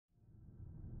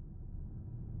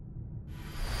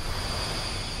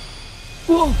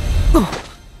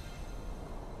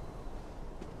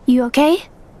You okay?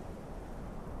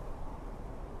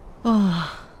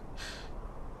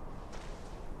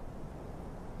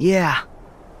 Yeah.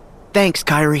 Thanks,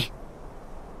 Kyrie.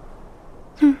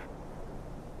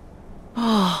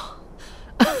 Oh.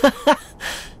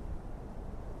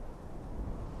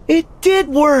 It did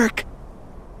work!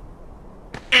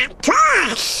 Of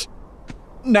course!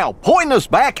 Now point us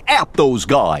back at those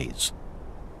guys.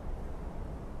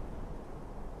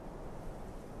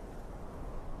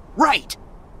 Right!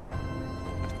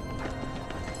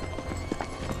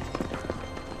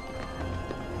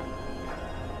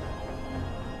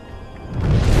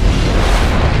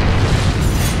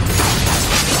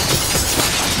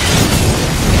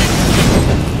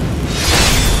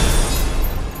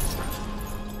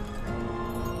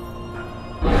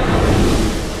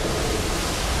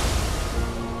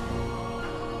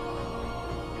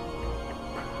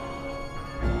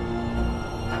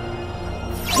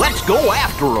 Let's go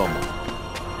after them.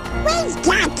 We've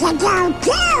got to go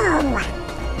too!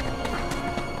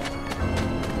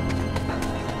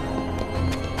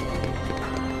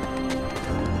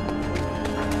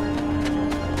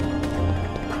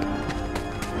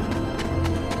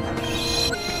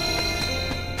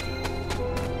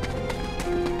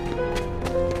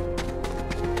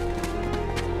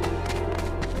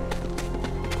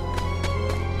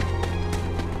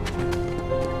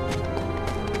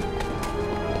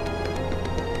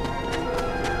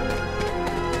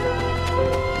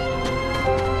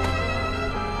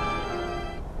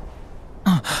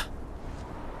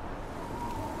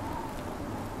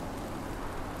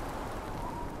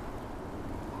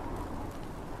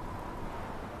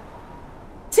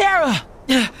 Tara!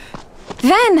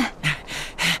 Ven!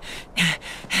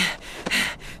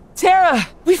 Tara!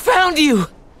 We found you!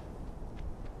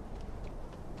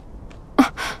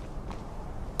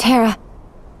 Tara,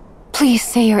 please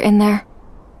say you're in there.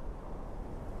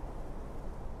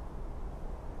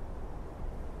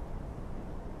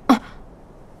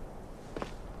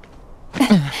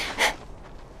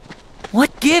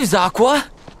 What gives,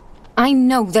 Aqua? I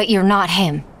know that you're not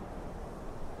him.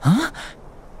 Huh?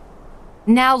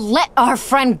 Now let our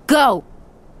friend go!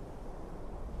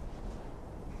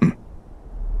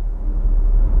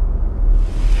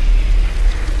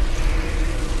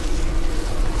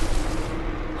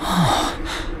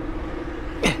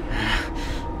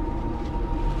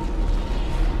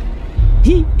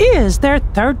 He is their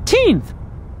 13th!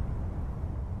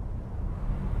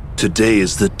 Today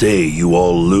is the day you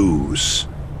all lose.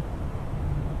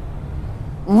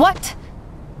 What?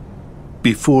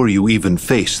 Before you even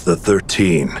face the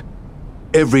 13,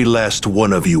 every last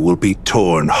one of you will be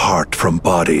torn heart from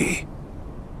body.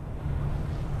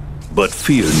 But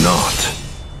fear not.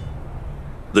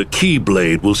 The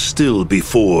Keyblade will still be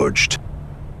forged.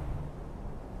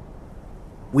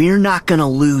 We're not gonna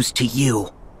lose to you.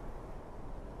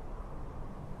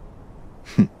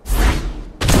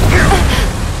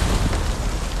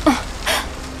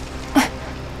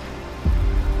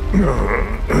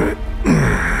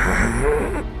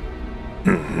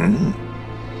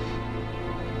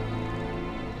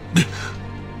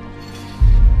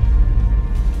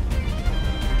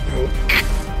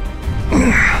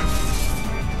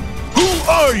 Who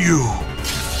are you?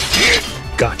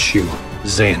 Got you,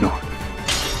 Xehanort.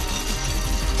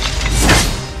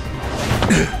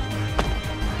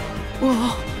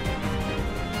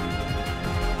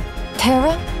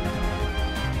 Tara?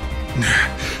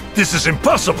 This is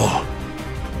impossible!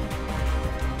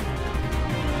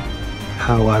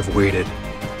 How I've waited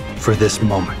for this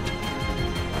moment.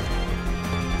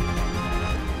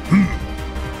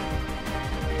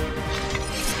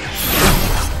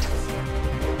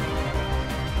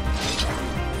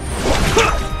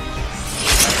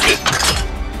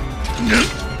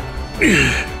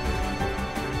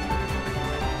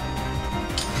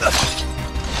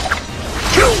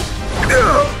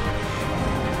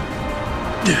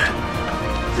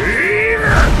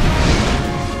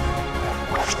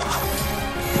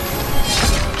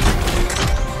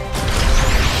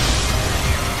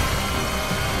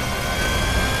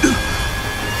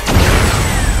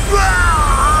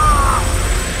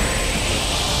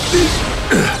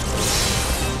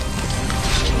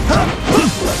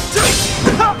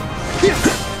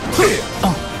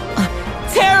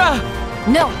 Tara!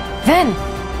 No, Ven!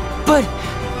 But...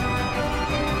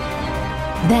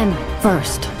 Them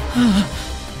first.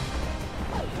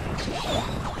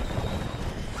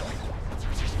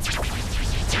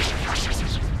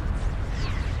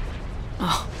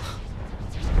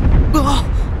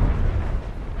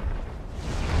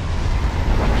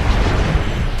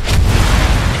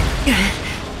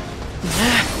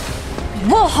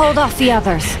 We'll hold off the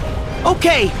others.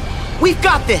 Okay, we've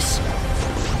got this.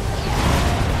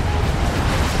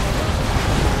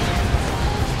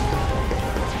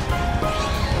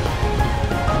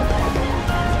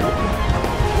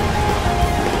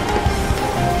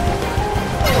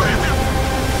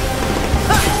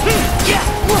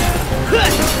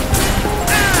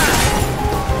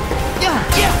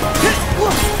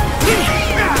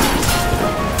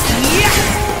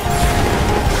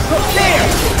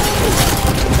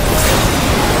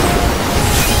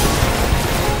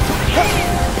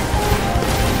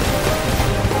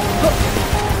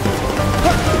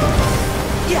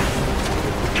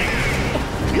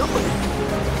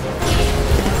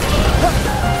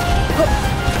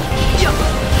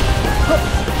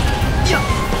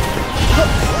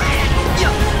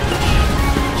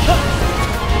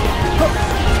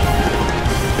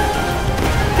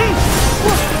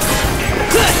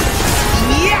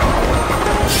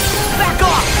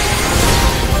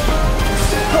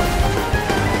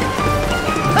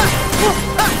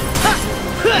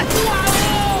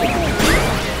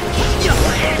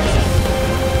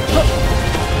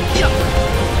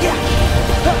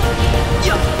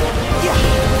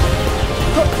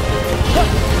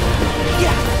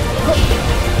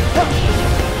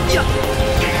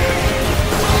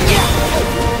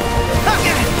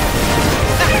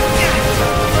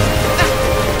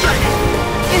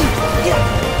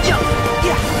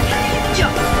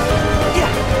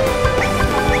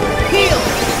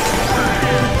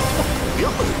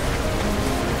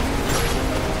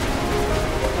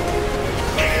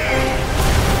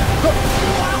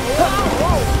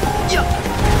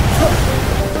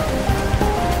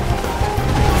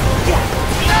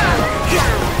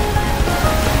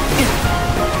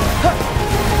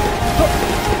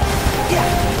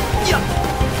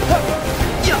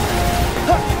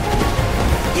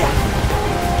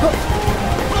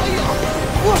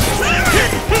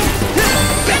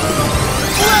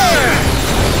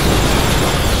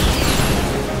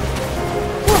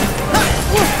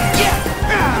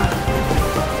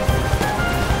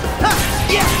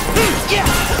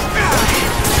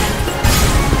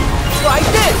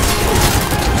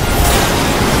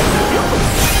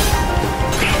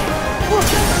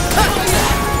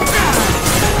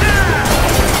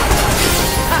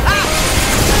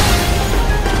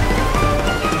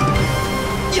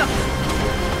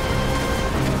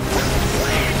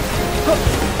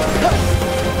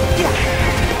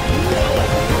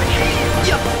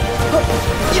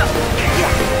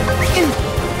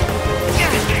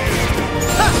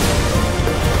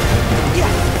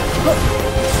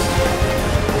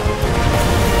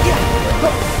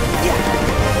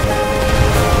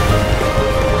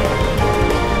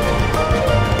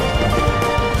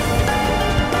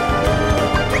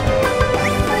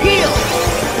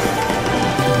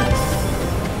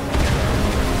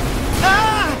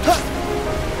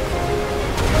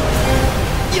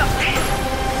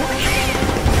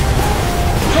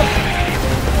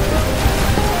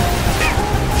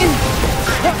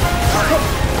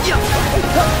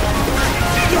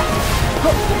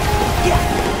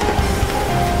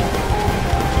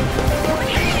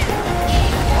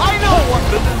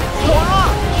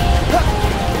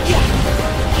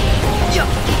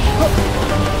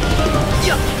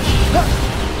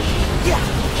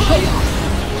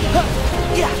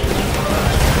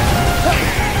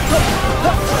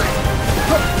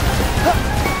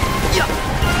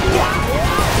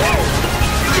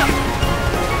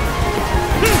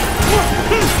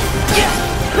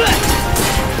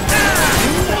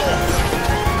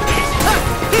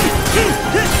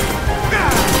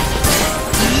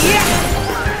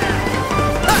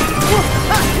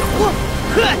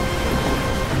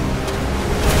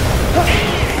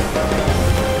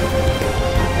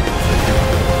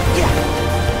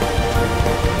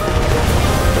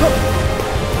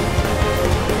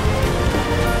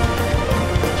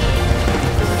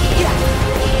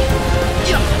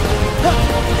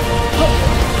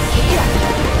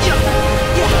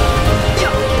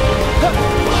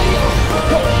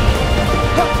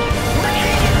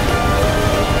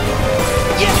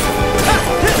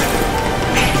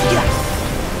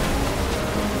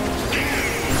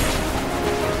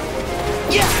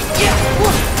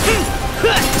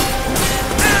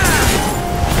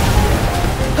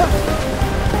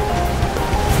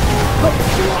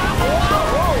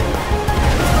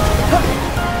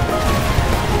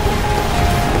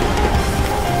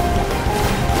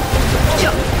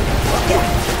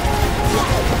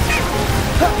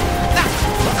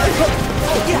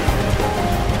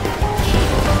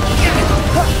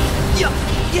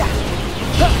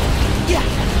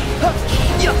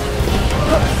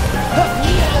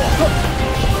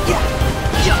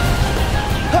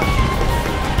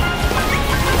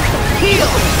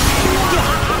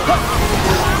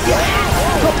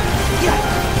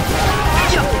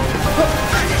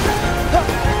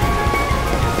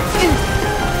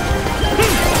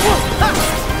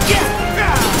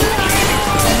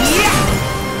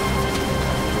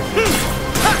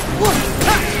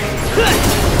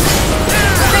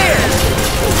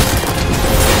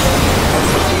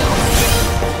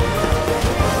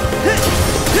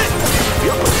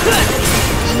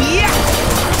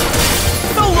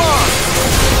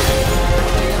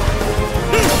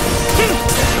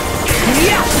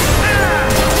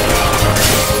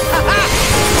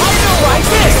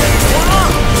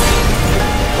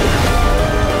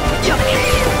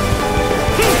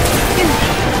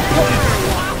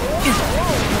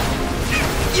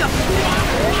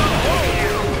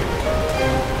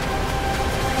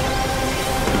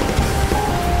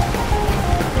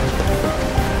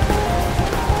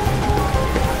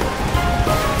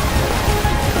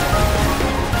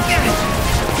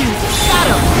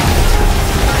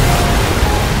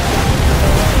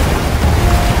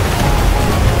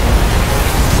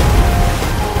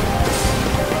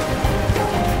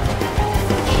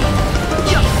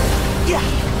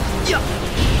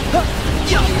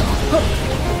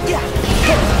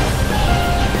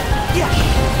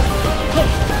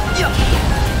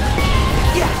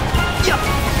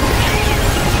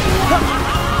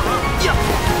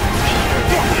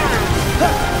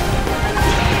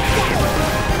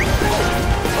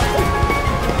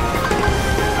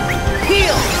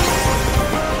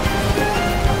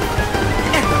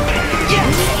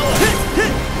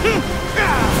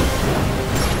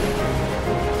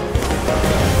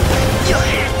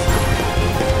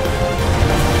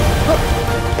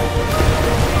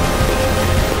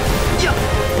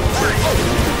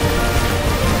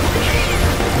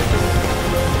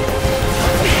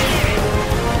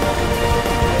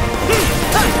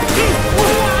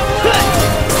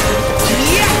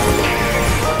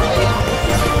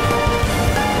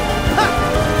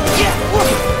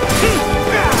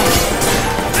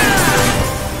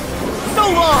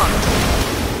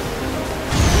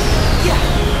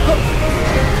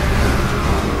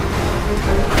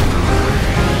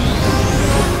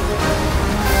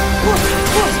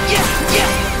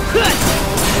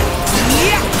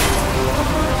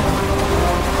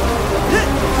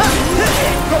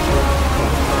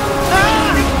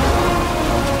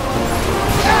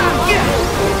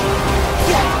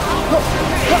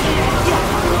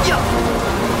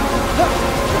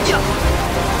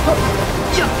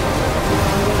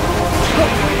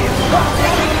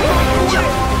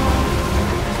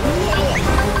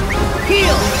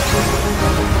 Heal!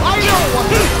 I know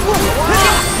what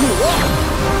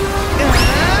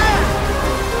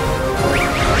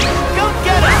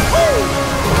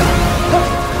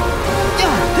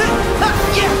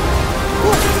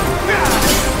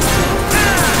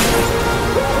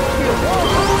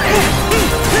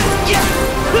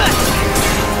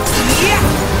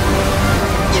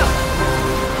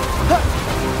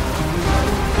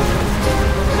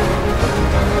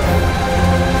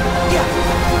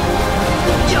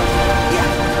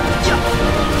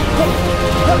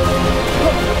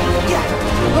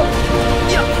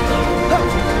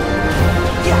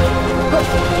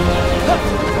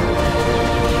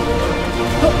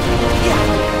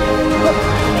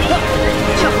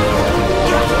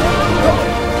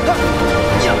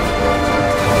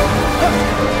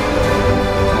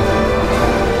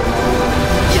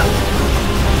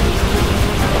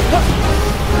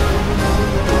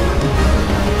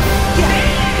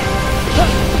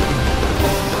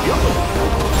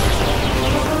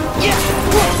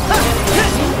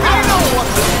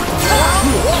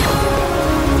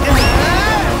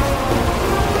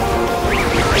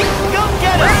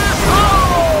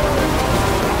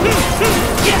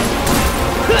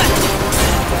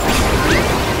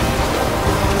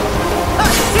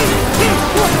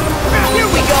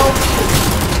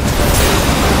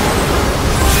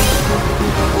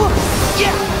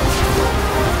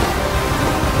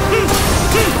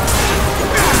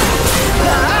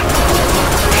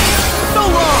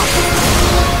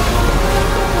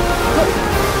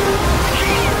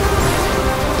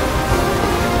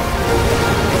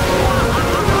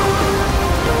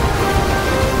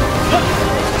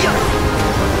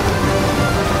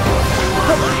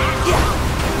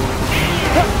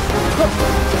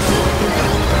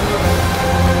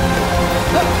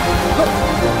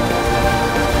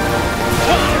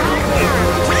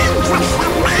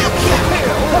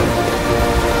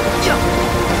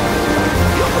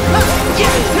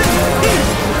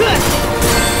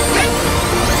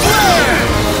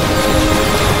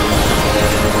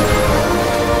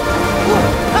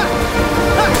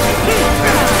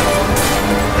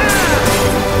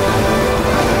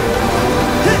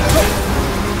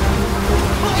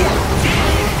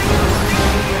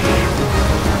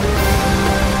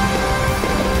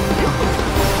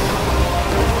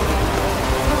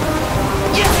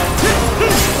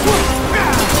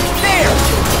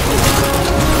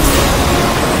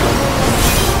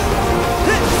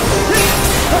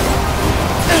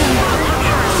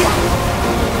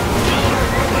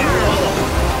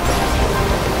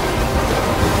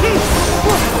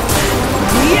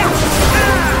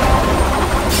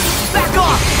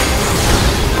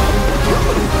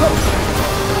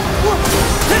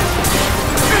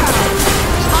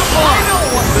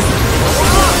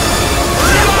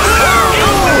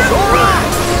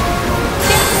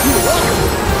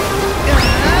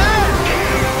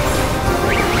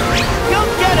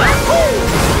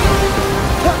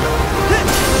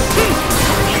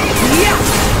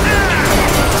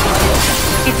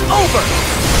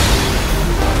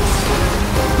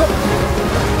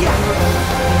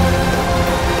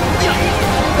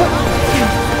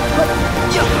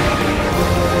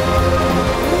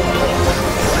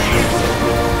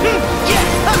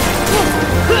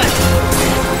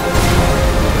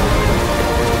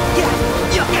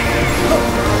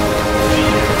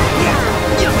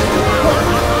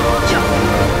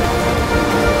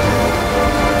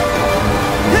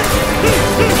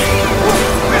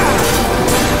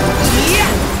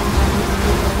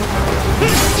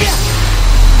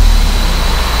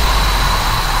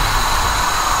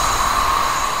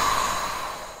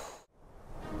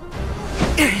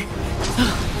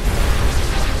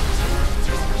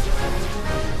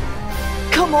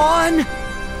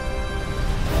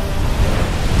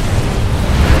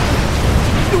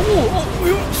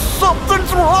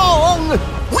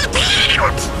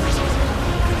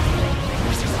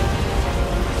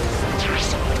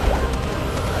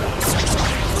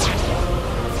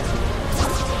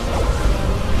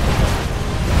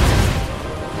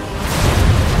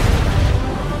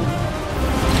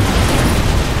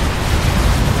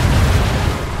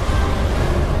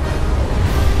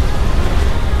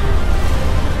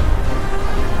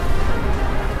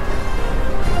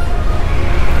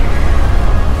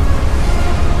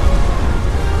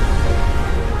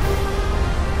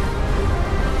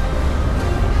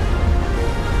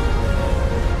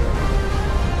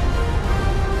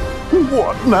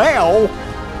now.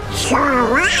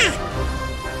 Sora?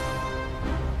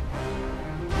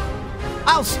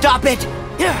 I'll stop it!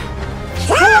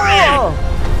 Sora!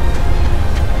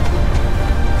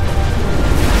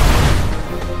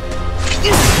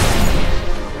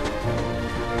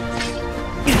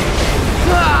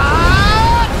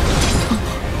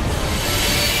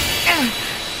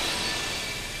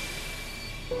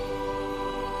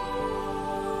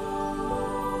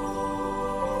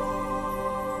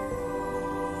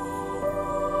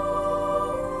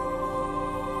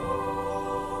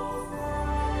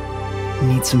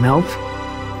 Need some help?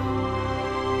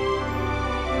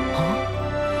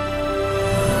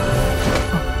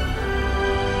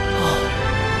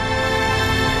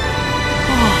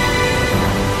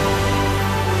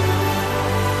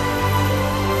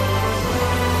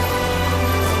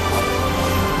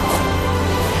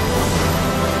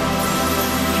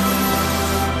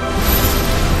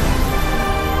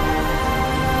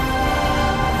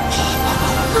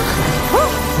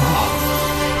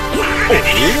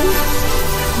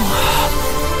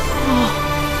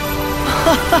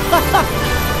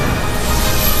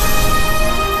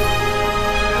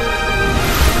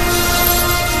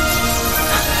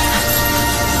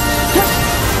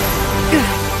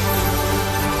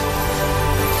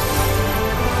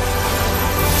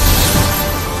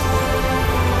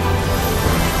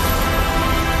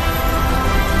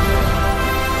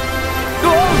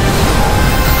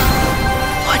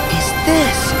 What is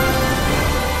this?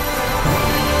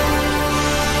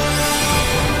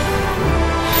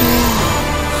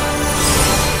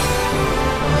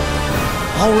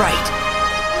 All right.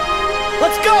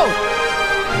 Let's go!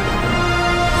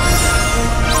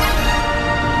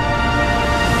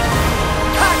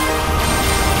 Ha!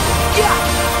 Yeah!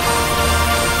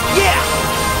 Yeah!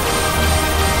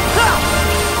 Ha!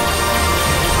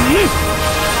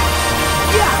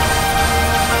 Yeah!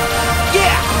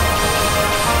 Yeah!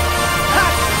 Ha!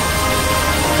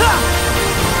 Ha!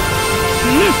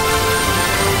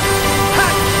 Ha!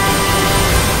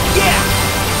 Yeah!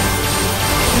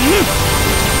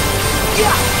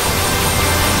 Yeah!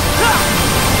 Ha!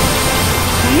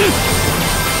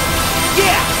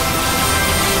 Yeah!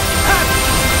 Ha!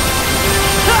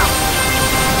 Ha!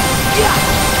 Yeah!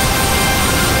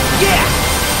 Yeah!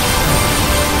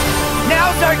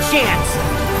 Now's our chance!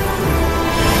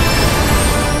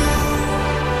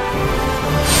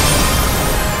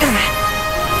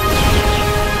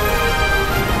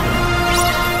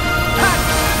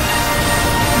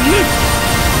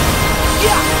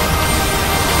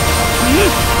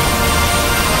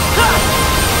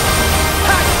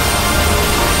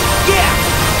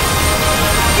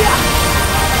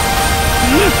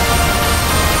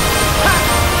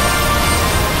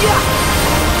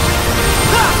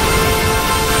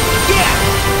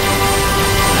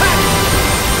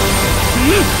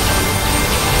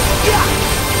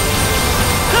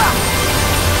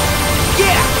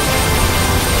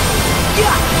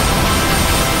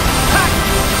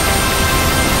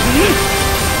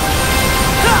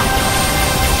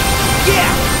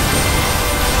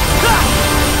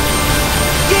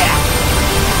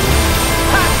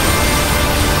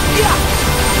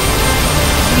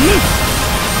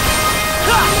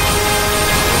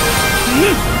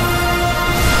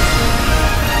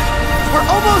 We're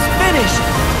almost finished!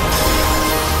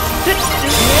 And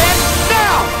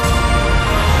now!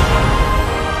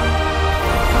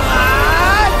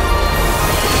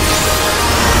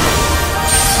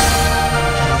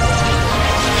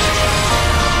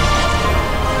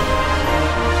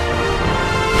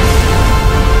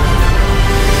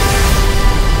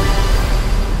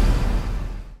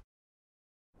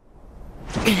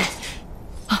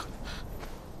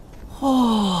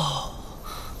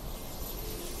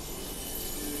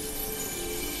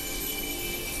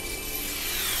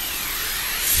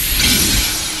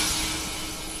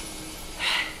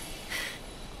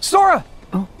 Sora!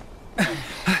 Oh.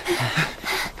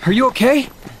 Are you okay?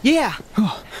 Yeah.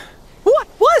 What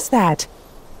was that?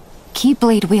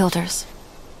 Keyblade wielders.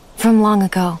 From long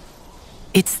ago.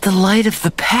 It's the light of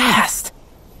the past.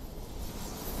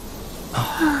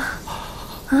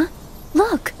 Huh?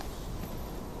 Look!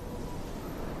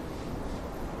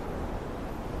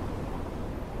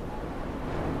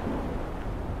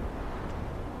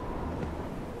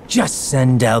 Just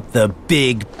send out the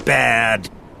big bad.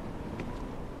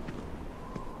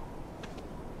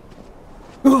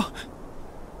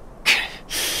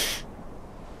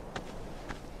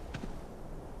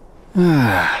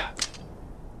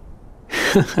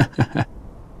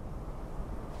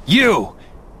 You!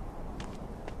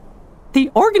 The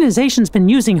organization's been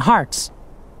using hearts.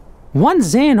 One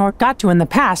Xehanort got to in the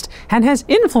past and has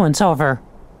influence over.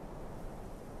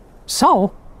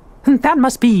 So, that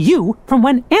must be you from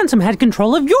when Ansem had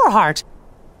control of your heart.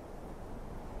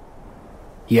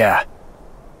 Yeah.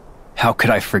 How could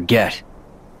I forget?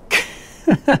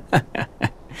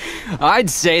 I'd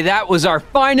say that was our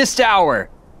finest hour.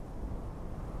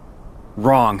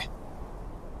 Wrong.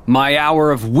 My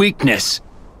hour of weakness.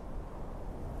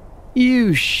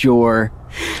 You sure?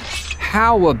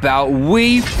 How about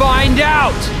we find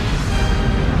out?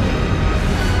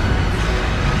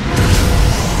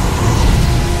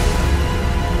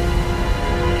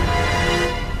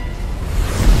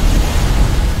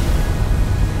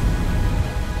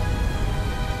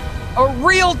 A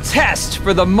real test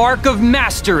for the mark of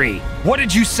mastery. What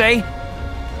did you say?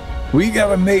 We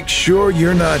gotta make sure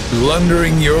you're not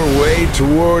blundering your way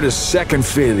toward a second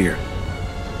failure.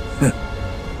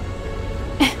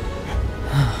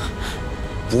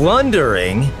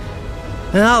 Blundering?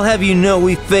 I'll have you know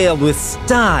we failed with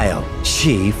style,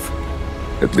 Chief.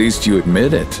 At least you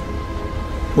admit it.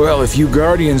 Well, if you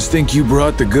Guardians think you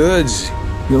brought the goods,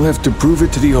 you'll have to prove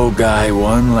it to the old guy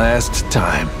one last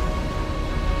time.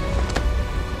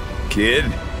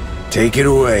 Kid, take it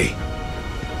away.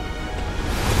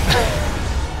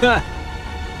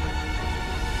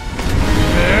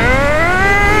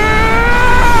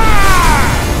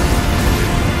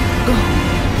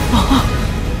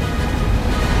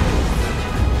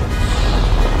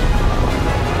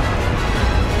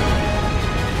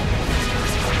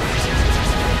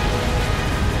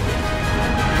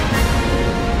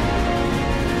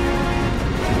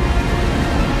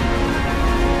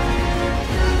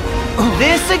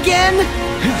 This again?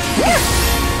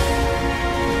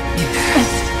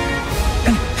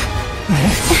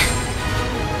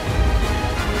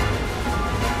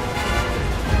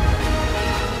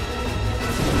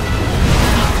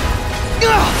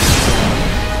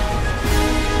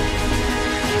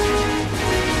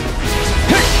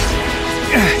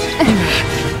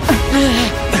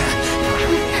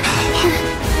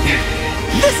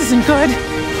 This isn't good.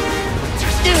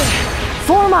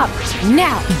 Form up,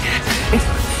 now!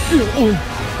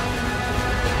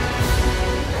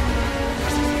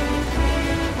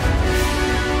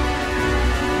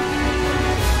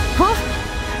 Huh?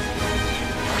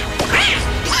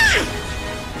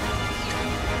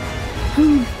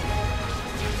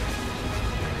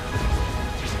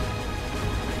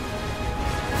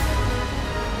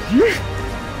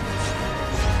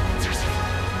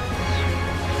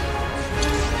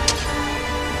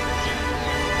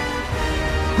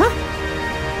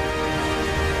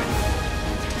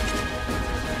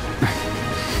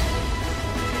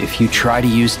 If you try to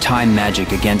use time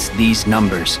magic against these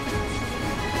numbers,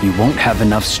 you won't have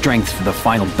enough strength for the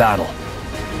final battle.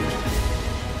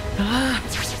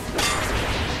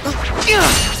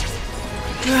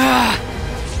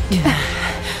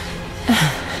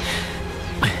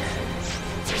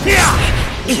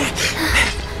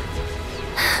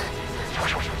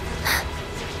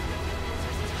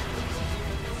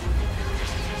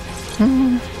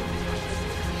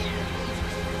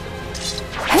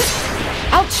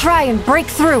 I'll try and break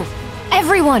through.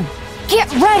 Everyone,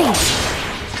 get ready!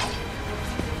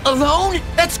 Alone?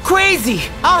 That's crazy!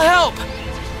 I'll help!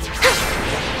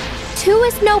 Two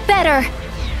is no better.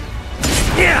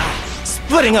 Yeah!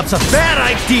 Splitting up's a bad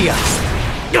idea!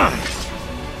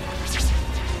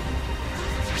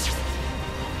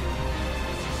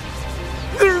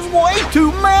 There's way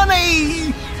too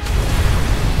many!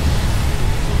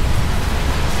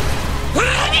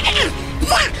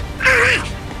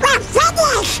 We're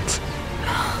finished!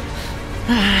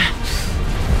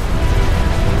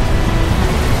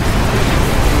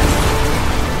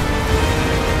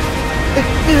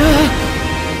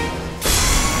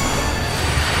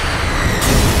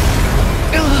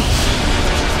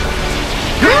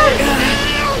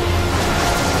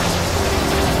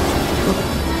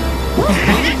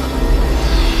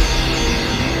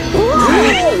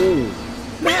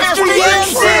 Master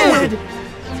Yansen!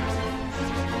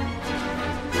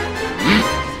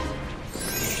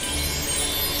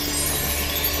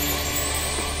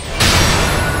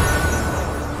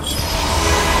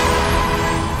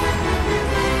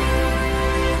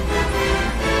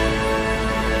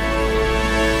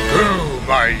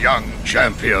 My young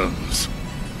champions.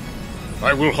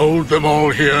 I will hold them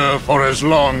all here for as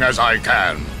long as I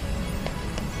can.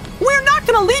 We're not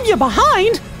gonna leave you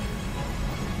behind!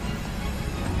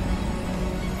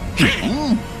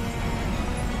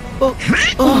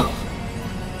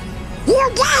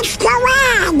 You guys go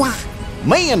on!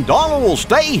 Me and Donald will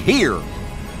stay here.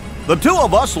 The two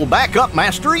of us will back up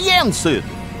Master Yansen.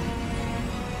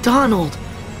 Donald.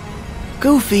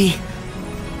 Goofy.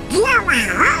 You are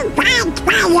all bad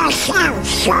by yourself,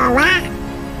 Sora.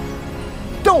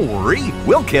 Don't worry,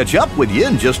 we'll catch up with you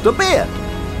in just a bit.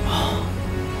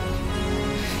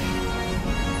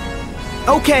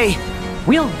 Okay.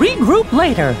 We'll regroup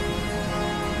later.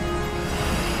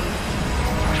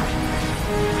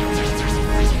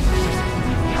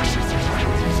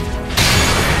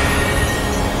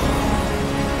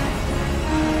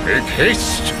 Make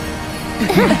haste!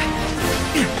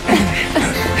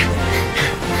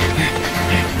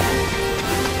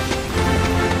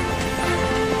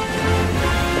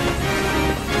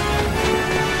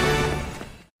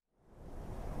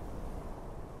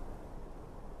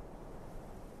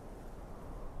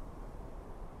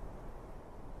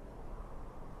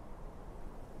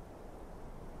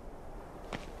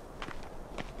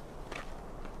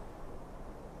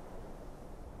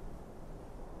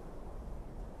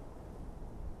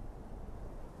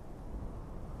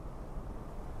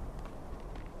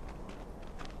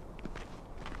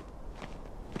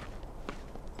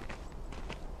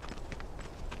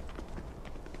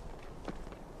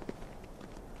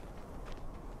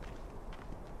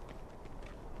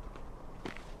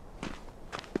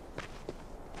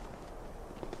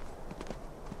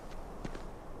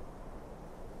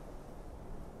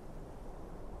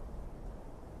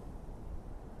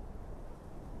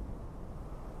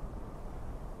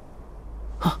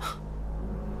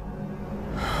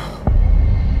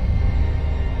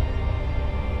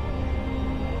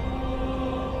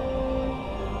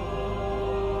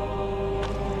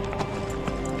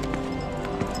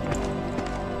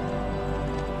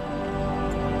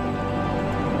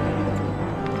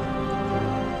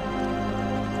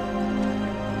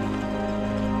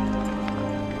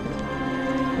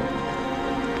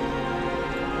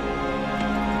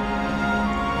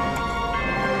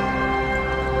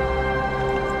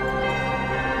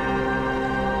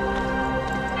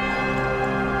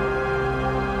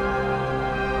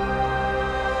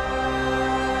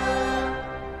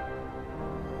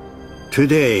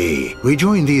 Today, we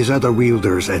join these other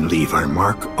wielders and leave our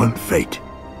mark on fate.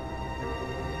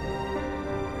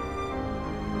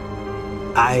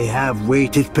 I have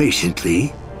waited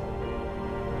patiently,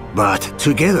 but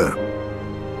together,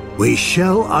 we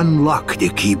shall unlock the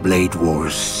Keyblade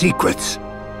War's secrets.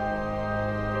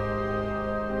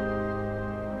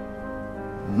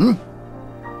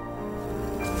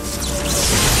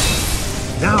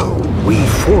 Now, we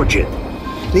forge it,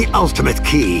 the ultimate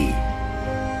key.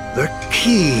 The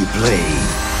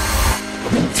Keyblade.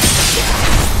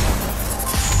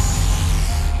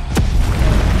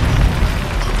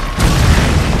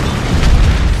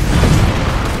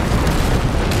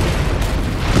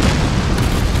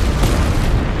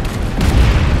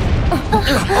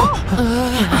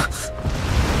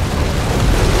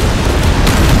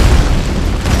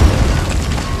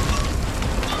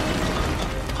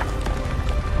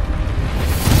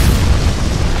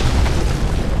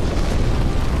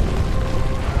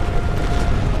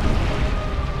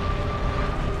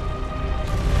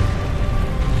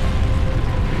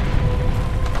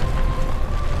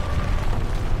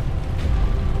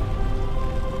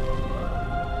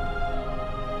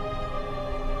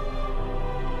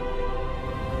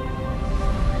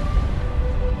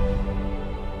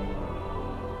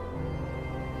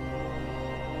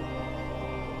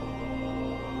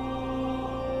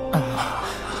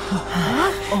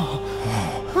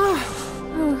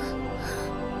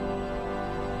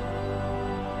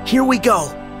 Here we go.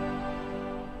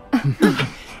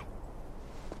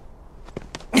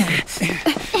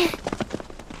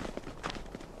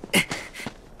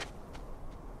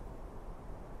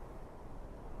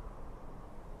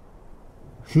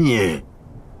 Yeah.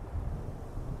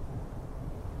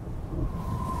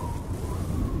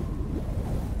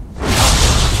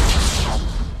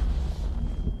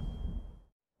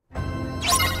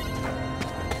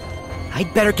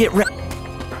 I'd better get ready.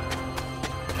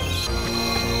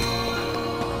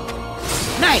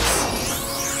 Nice!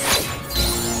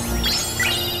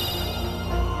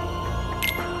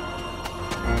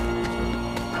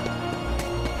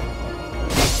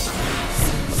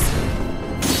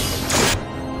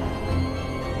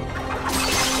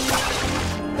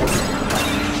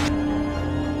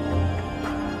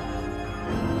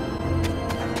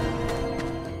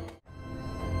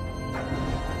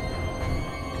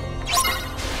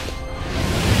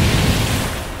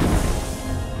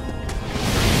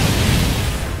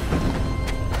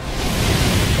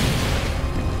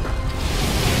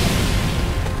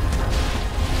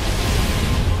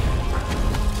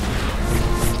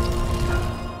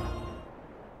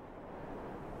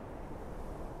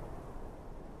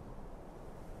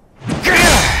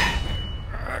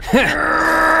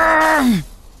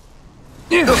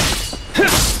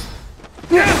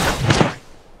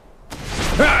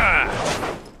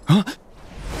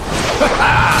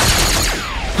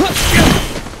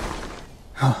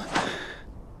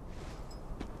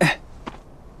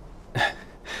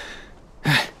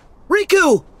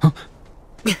 Riku!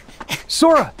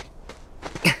 Sora!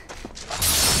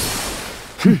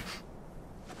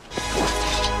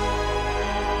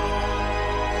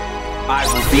 I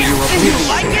will be your opponent.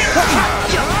 Like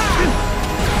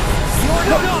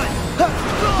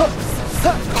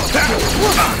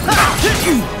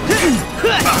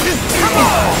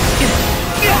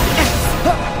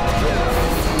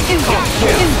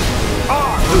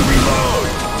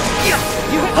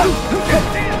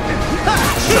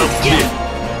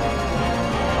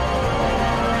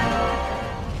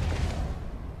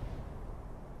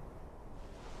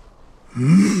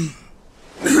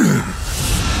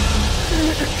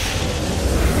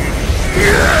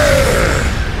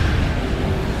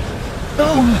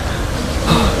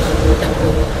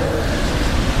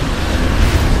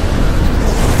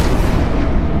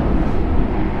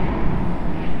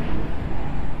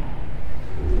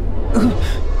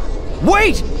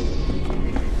Wait!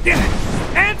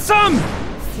 Ansem!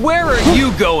 Where are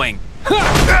you going?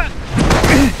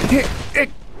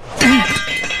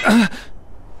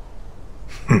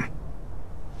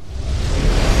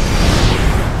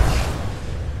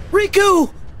 Riku!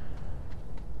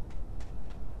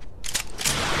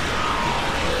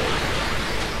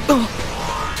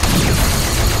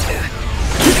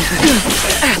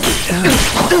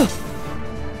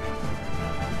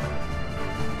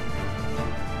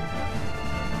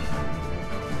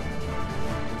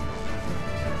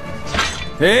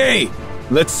 Hey,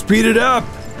 let's speed it up.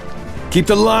 Keep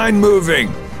the line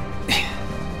moving.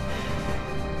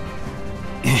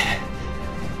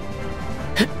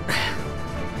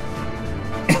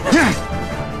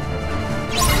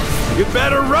 You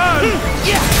better run!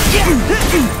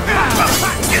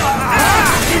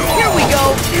 Here we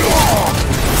go!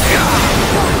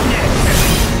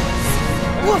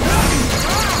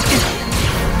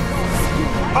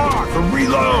 R for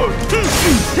reload!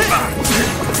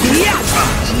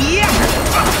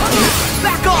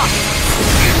 Back off!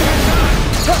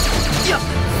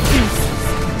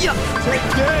 Take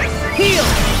this! Heal!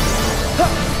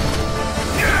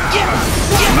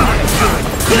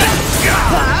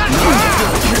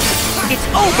 It's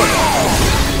over!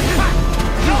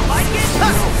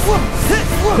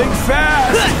 Think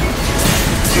fast!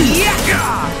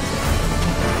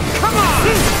 Come on!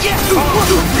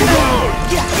 Reload!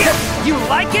 You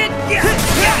like it?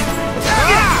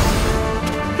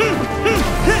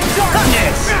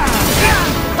 Darkness!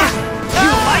 You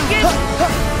like it?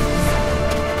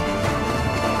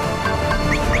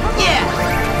 Yeah!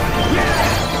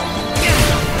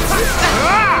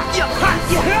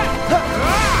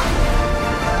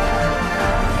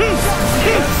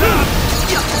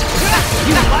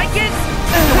 You like it?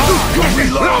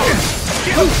 Reload!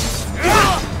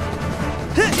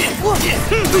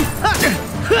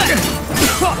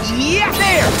 Yeah,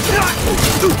 there!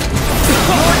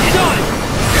 You're done!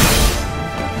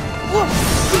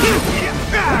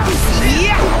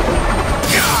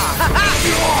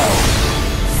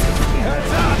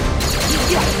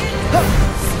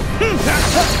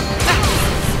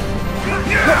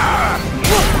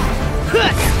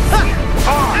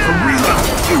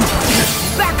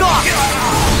 Back off!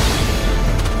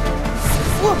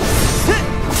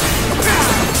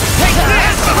 Take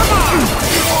this! Come on!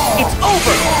 It's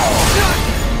over!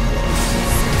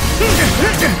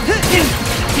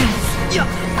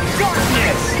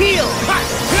 Darkness! Heal!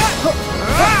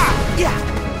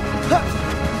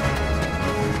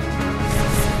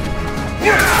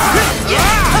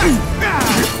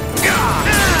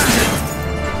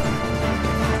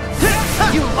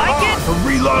 You like it?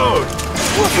 Reload!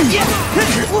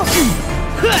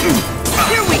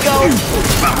 Here we go!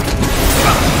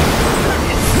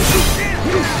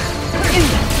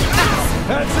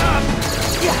 Heads up!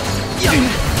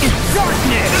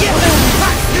 Darkness!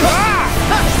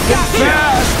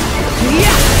 Fast!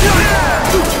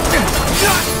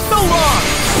 So long!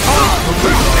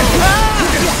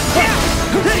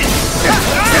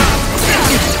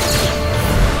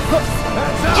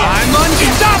 I'm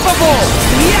unstoppable!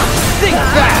 Think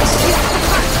fast!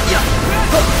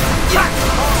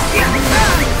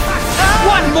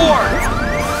 One more!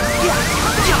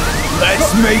 Let's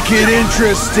make it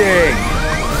interesting!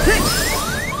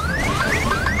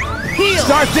 Heal!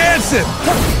 Start dancing!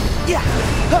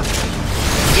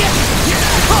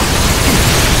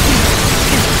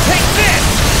 Take this!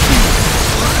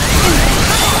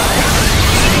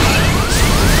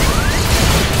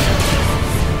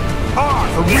 R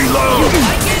Reload!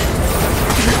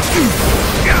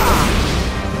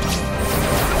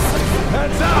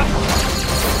 Heads up!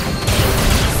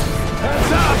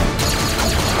 Heads up!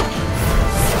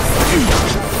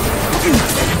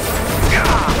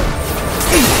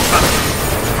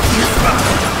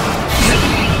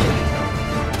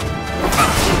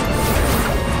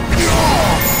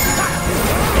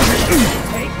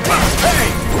 Hey,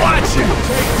 watch it!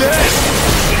 Take this!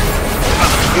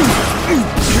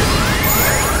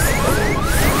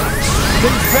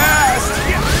 Think fast!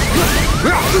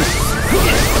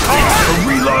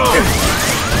 Reload!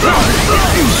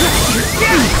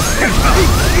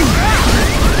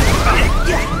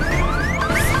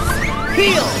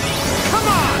 Heal! Come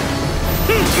on!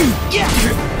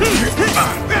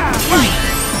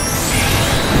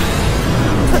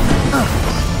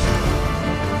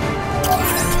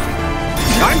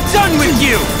 I'm done with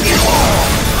you!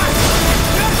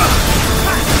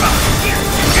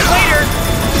 Later!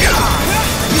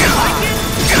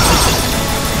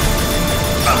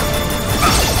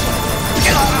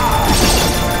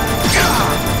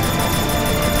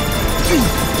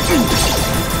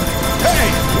 Hey,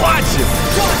 watch it!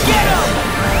 Get him!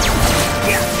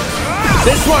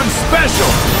 This one's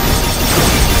special!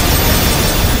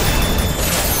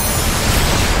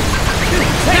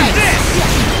 Take this!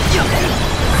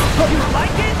 You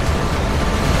like it?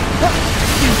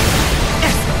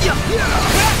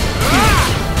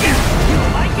 You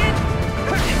like it?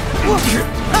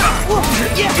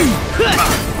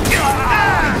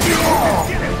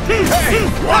 Hey,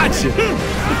 watch it!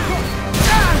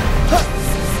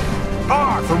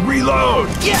 R for reload!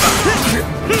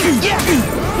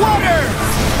 Water!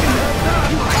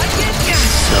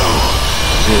 So,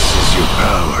 this is your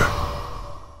power.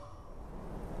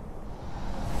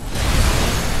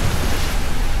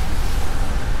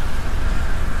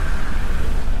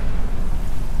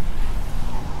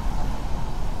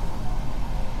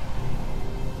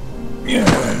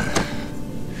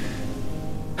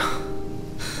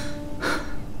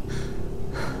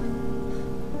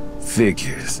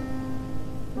 Figures.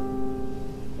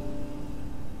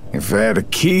 If I had a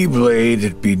Keyblade,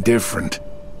 it'd be different.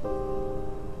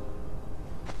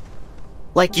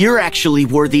 Like you're actually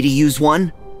worthy to use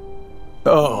one?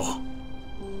 Oh.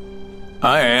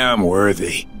 I am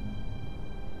worthy.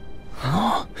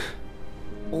 Huh?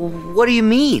 What do you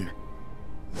mean?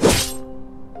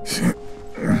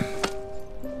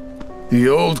 The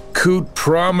old coot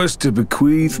promised to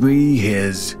bequeath me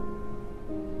his.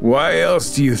 Why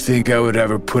else do you think I would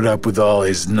ever put up with all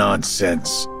his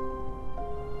nonsense?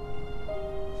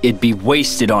 It'd be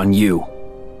wasted on you.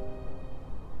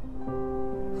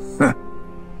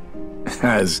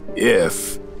 As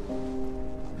if.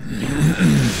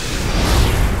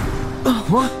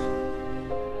 What?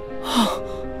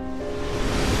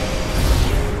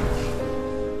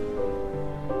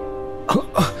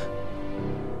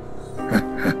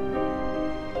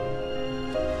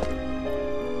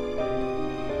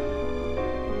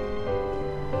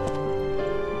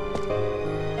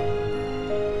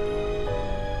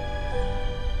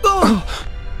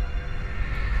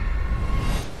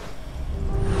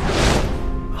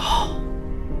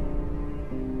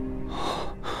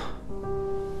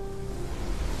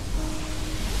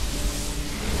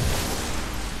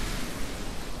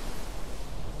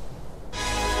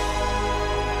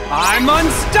 I'm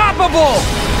unstoppable!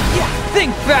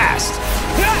 Think fast!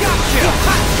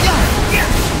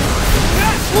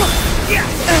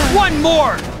 One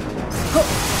more!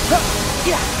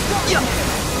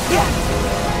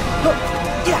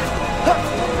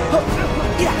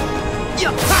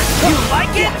 You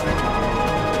like it?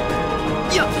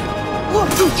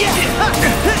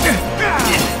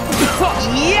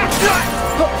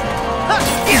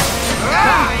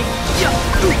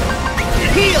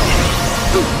 Heal!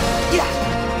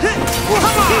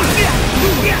 Come on!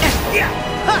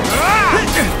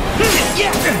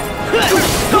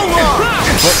 Go on!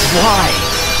 But why?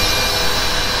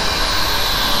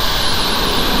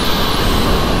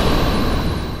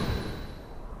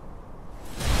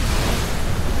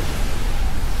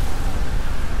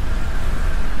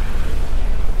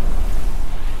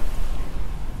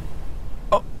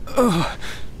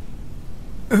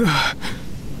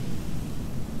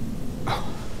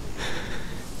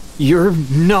 You're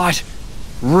not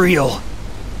real.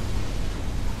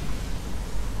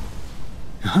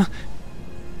 Huh?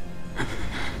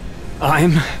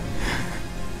 I'm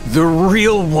the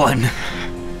real one.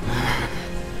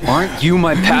 Aren't you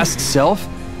my past self?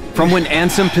 From when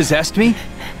Ansem possessed me?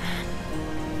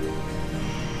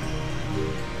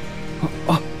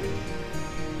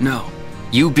 No.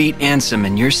 You beat Ansem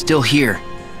and you're still here.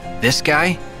 This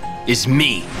guy is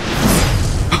me.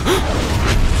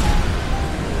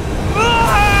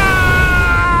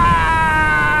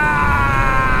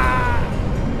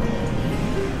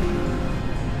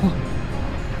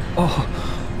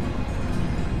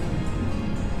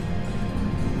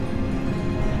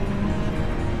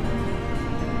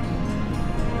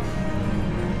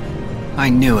 I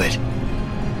knew it.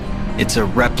 It's a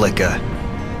replica.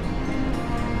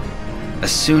 A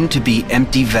soon-to-be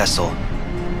empty vessel.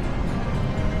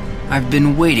 I've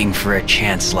been waiting for a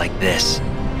chance like this.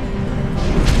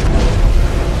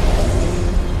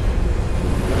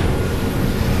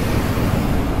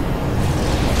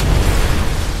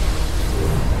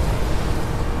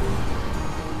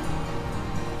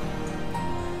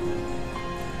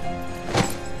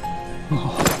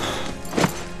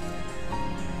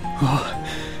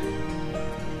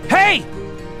 Hey!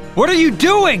 What are you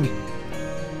doing?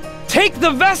 Take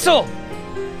the vessel!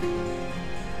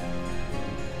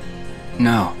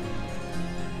 No.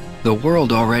 The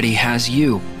world already has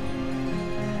you.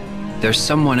 There's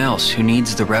someone else who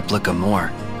needs the replica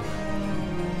more.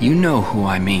 You know who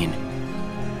I mean.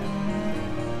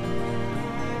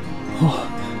 Oh.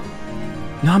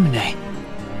 Namine,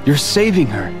 you're saving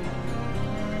her.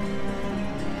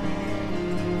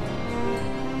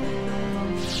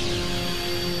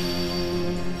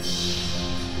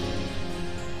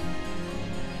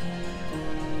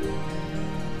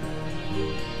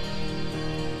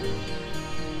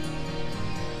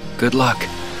 Good luck.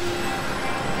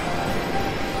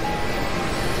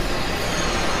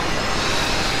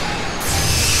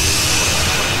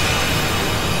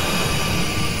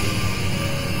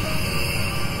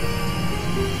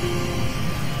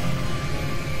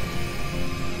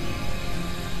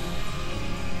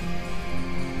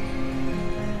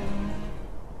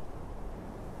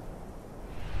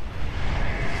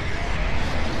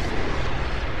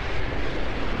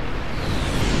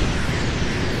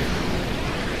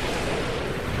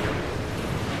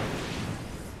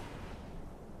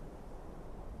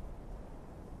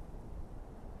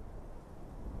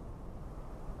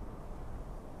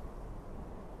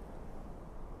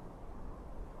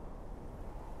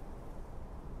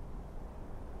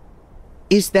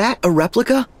 Is that a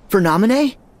replica for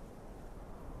Namine?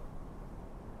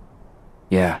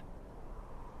 Yeah.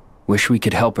 Wish we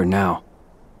could help her now.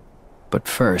 But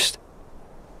first...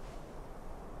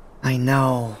 I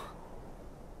know.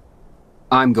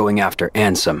 I'm going after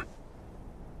Ansem.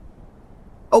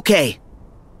 Okay.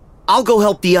 I'll go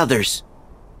help the others.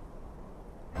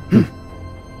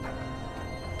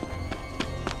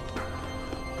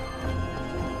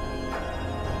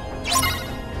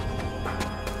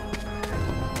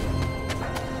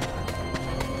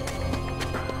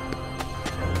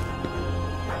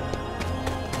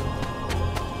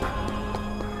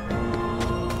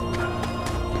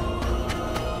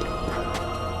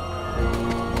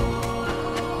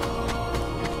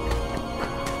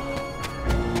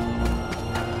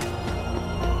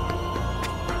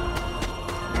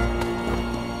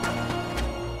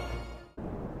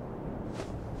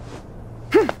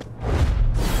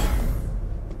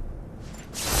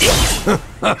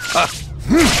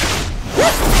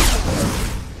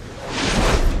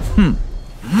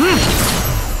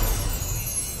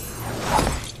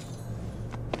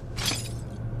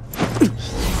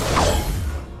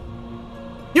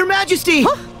 Your Majesty!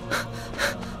 Huh?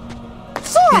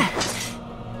 Sora!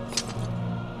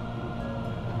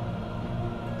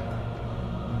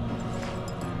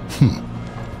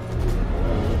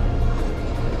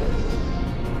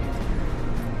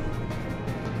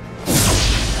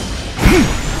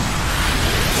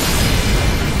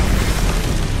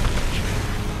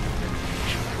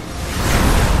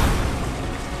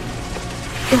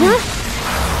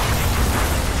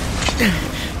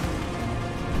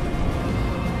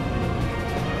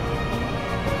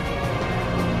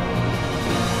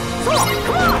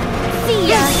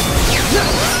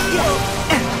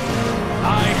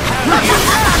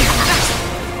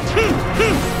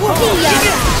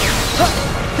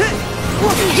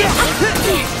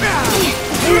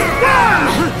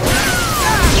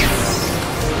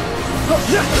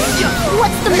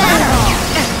 What's the matter?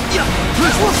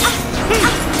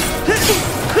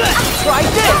 Try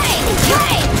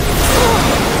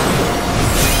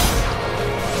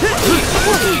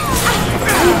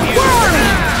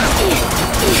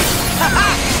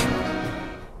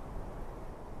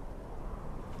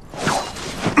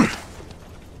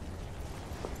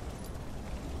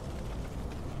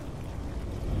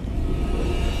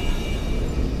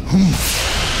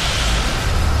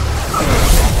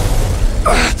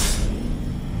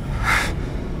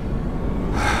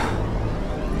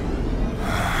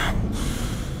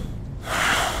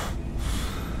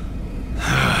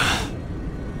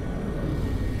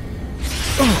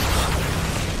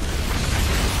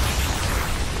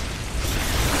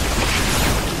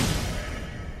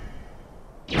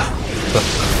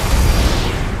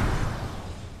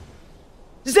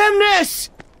Xemnas!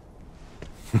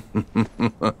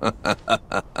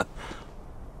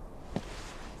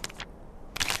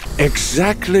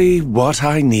 Exactly what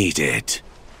I needed.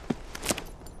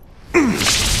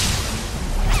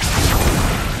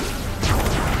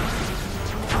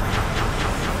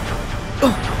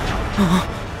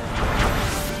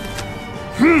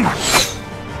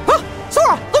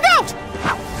 Sora, look out!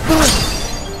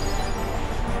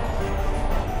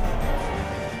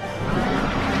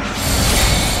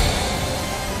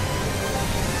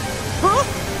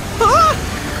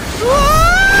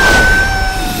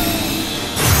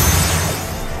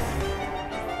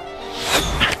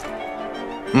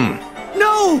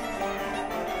 No!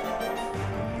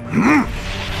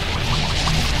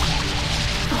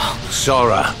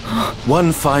 Sora,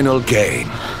 one final game.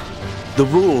 The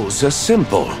rules are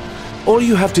simple. All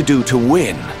you have to do to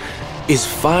win is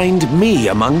find me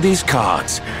among these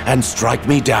cards and strike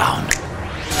me down.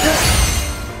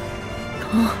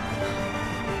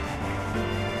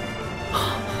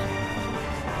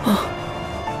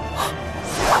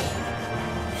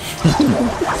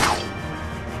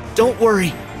 Don't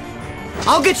worry.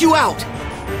 I'll get you out!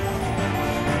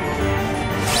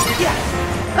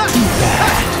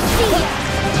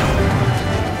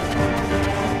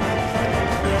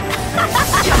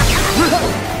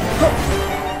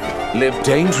 Live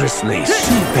dangerously.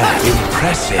 Super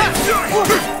impressive.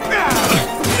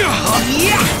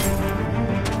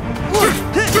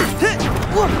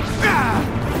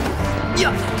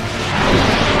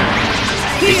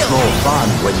 It's more fun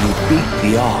when you beat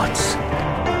the odds.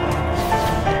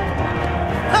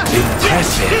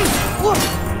 Impressive.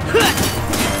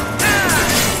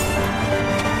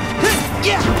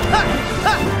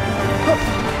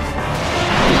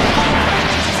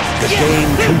 The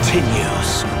game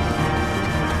continues.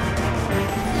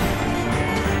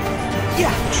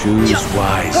 Choose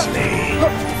wisely.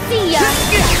 See ya!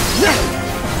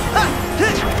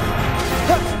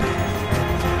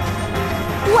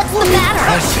 What's the matter?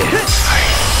 Impressive.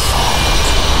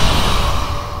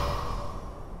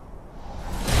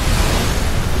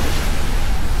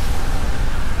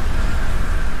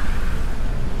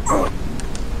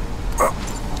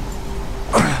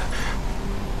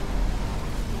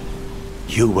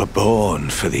 You were born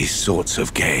for these sorts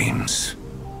of games.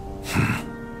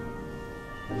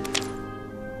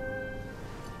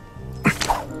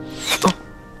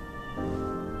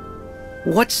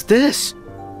 What's this?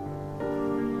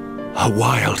 A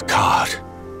wild card.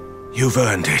 You've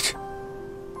earned it.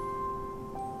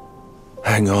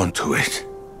 Hang on to it.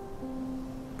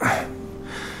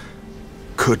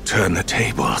 Could turn the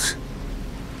tables.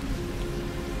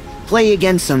 Play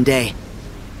again someday.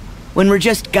 When we're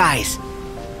just guys.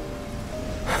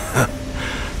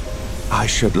 I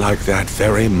should like that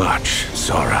very much,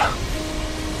 Sora.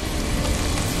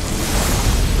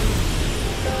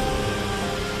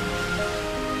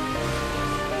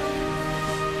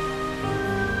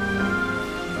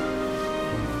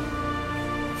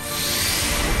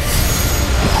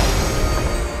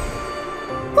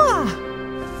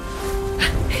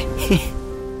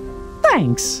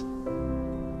 Thanks.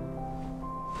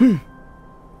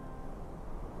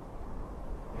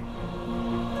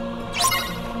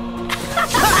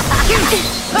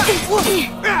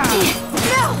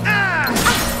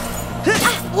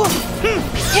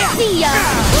 See ya!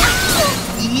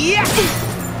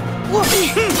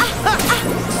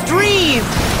 Stream!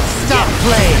 Stop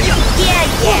playing!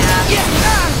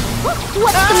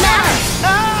 What's the matter?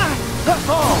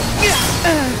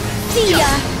 See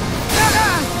ya!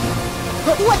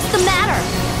 What's the matter?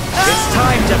 It's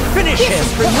time to finish him!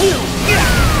 For you!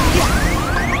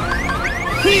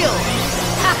 Heal!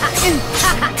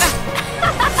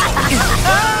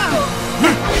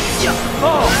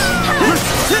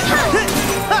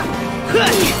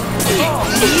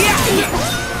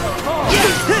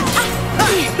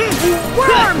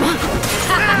 Worm!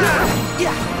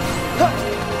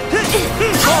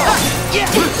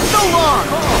 So long!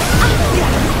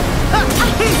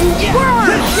 Worm!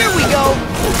 Here we go!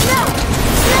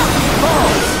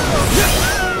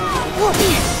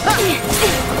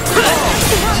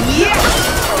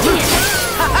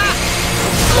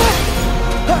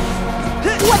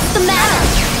 What's the matter?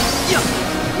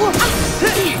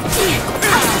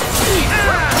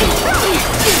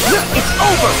 It's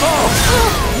over!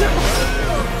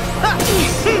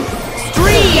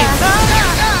 Stream!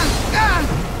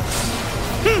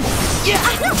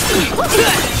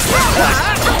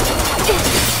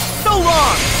 So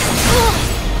long!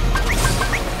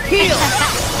 Heal!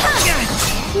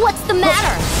 What's the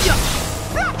matter?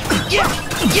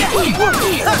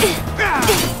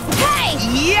 Hey!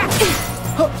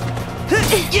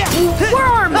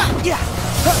 Worm!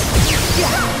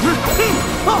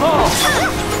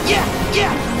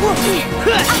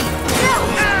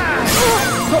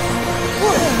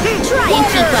 Try and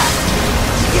keep up.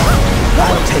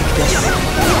 I'll take this.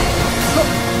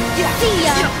 See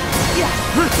ya.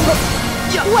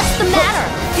 What's the matter?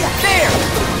 There!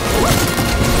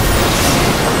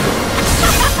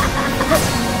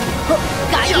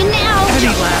 Got you now.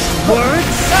 Any last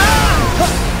words?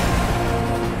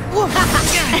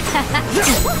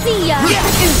 See ya.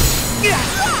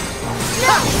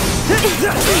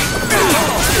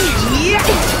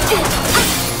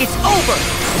 It's over!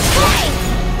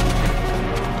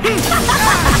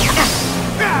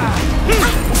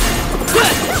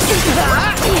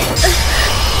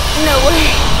 No way.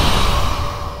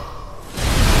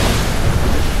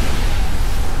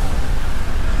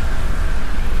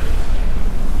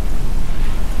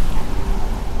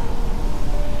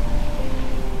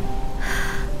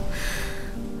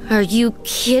 Are you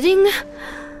kidding?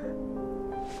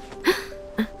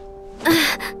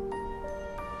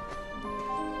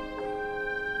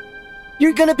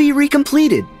 You're gonna be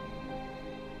recompleted.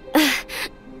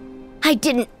 I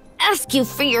didn't ask you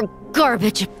for your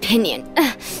garbage opinion.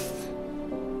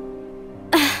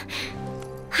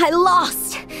 I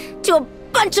lost to a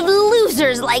bunch of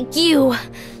losers like you.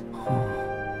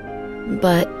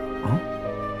 But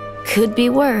could be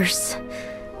worse.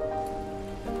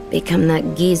 Become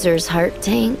that geezer's heart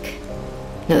tank?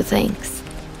 No thanks.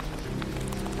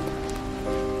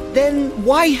 Then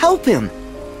why help him?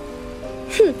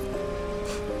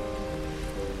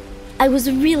 I was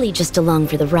really just along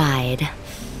for the ride.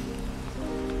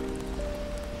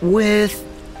 With...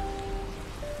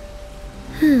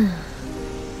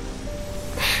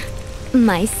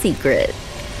 My secret.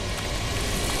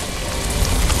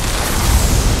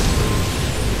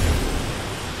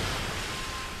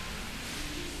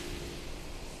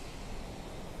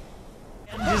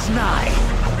 End is nigh.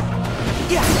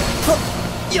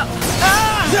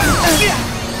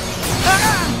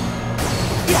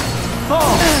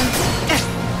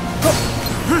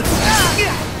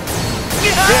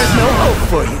 There's no hope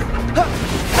for you.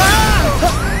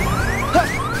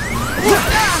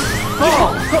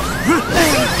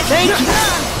 Thank you.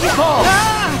 Fall.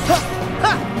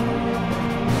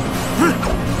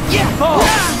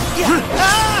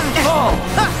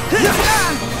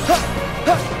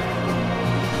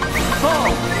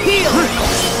 Heal.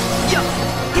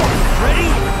 Ready?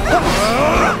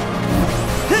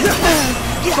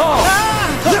 Fall.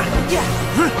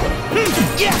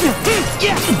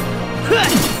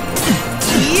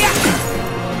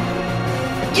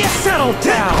 Settle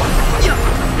down.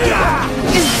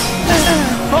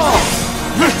 Fall.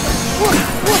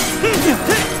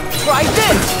 Try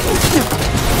this.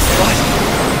 What?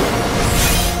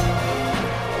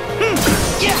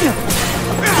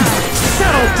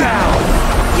 Settle down.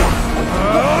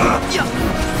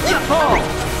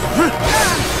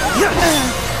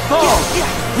 Fall.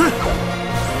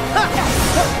 Fall.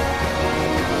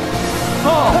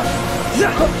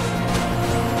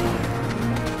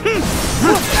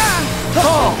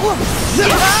 Fall.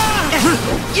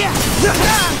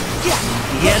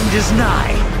 The end is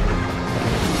nigh.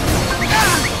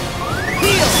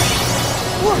 Heal.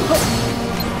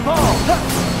 Fall.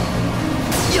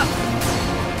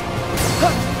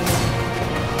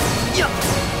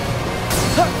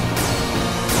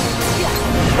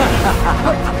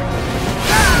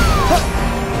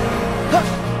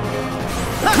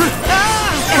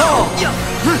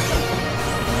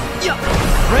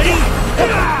 Ready?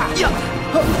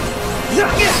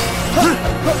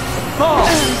 Fall.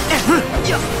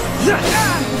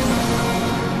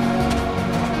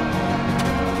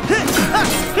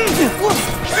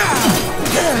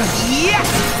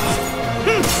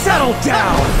 Settle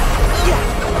down.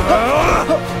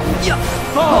 Fall.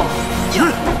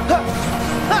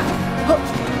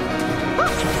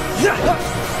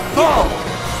 Fall.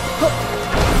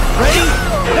 Ready?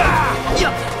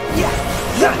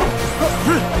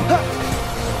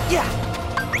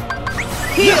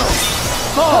 Heal.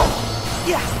 Fall.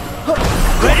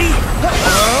 Ready?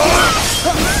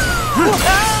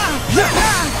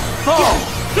 Fall.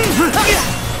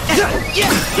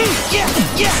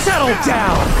 Settle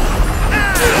down.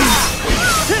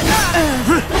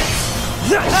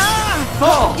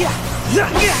 Fall.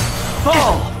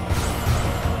 Fall.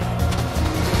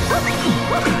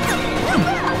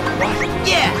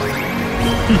 Yeah.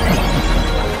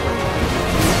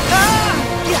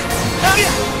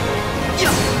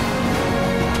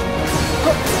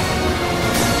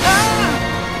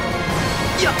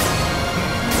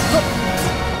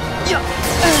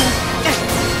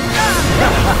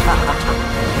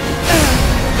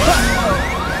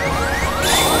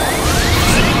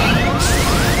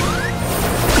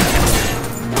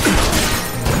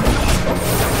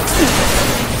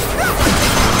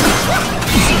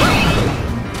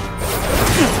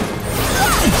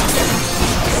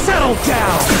 Settle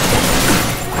down!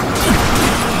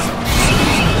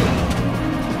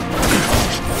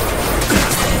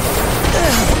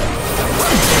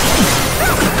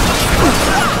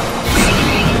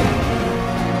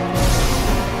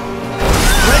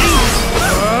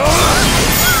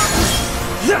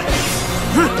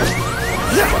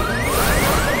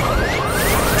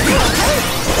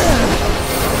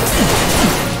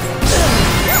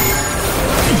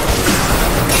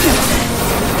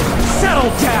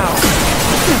 Settle down!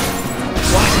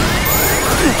 What?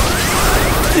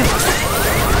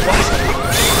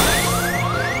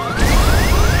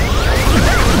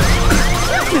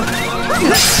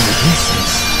 This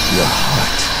is your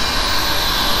heart.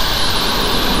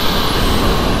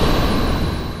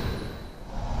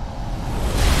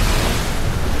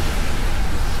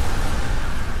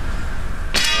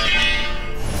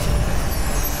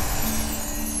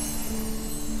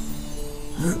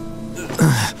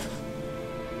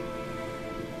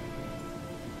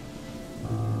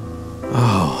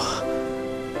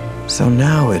 So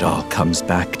now it all comes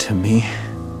back to me.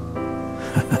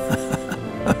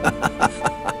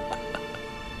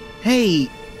 Hey,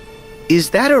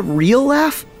 is that a real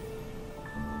laugh?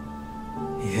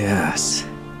 Yes.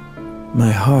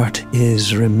 My heart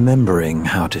is remembering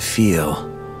how to feel.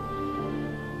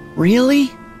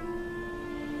 Really?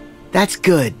 That's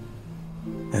good.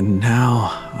 And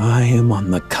now I am on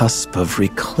the cusp of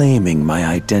reclaiming my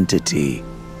identity,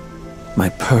 my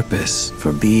purpose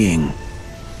for being.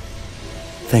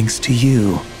 Thanks to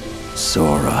you,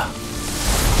 Sora.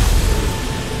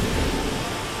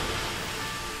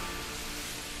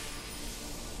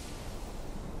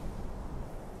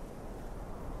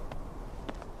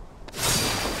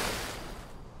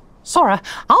 Sora,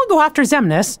 I'll go after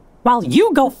Xemnas, while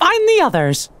you go find the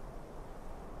others.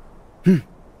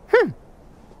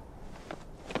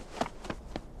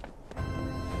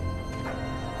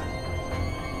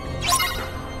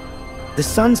 The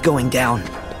sun's going down.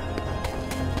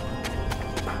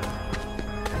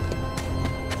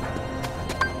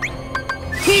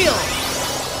 Heal!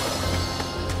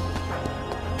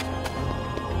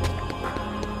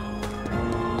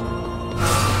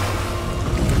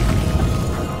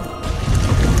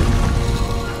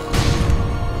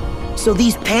 So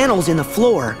these panels in the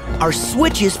floor are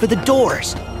switches for the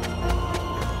doors.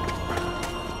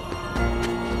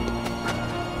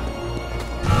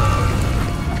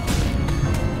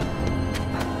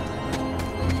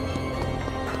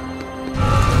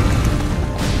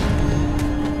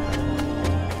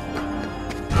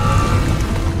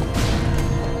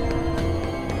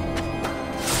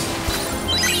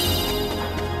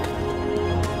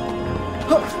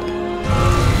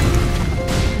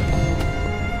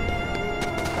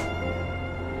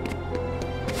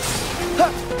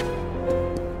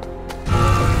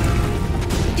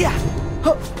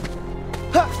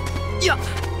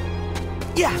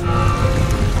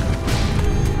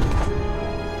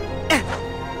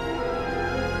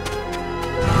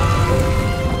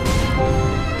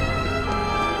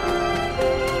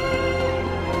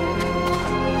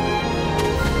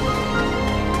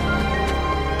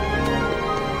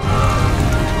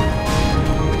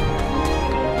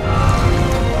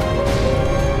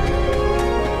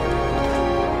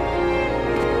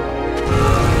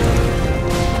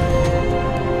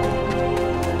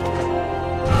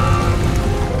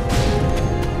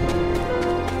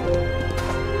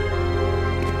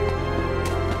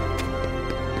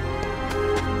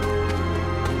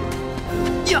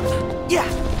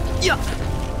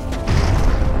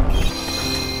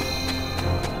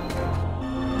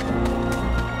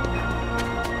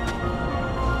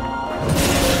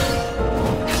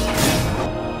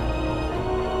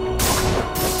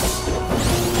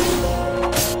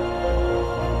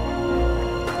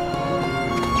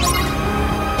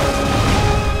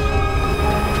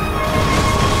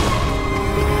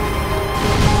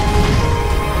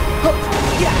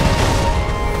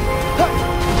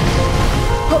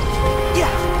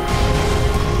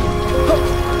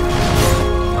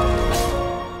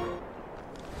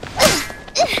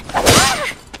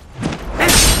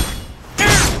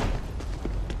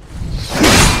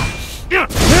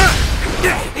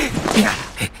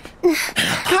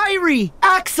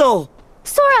 Axel!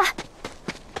 Sora!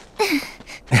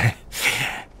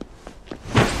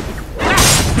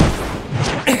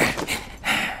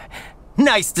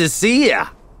 Nice to see ya!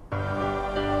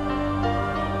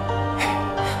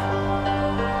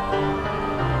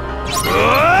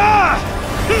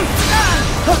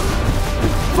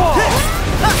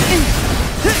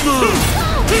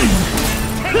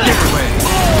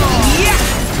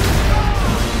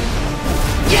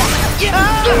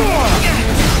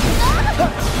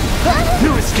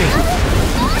 No escape!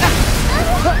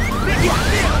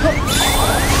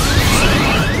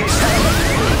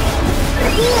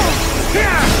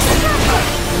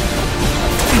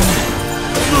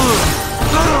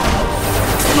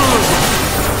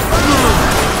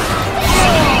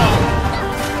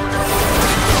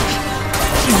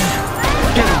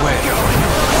 Get away!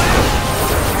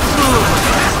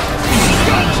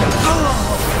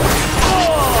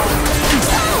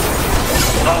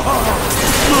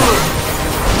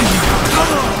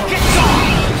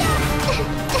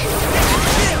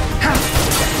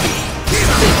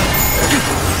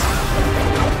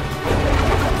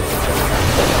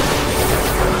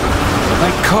 I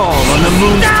call on the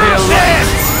moon's pale light.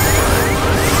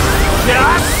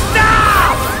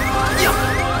 Stop!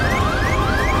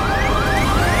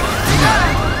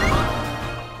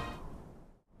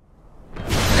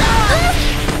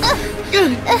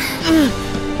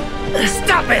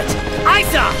 Stop it!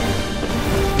 Isa!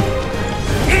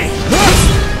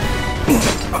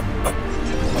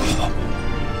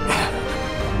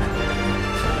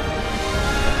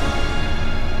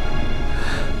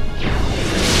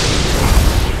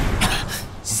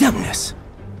 Zemnis!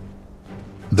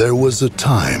 There was a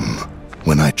time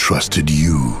when I trusted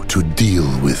you to deal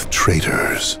with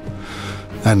traitors.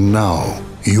 And now,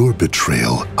 your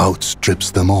betrayal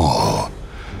outstrips them all.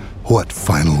 What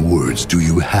final words do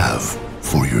you have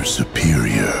for your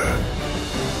superior?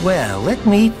 Well, let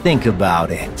me think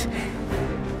about it.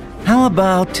 How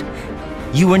about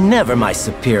you were never my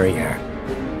superior?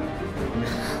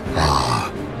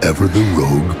 Ah, ever the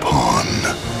rogue pawn.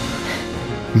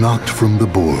 Knocked from the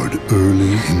board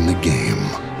early in the game.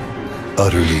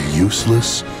 Utterly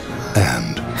useless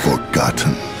and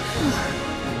forgotten.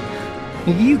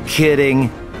 Are you kidding?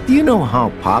 Do you know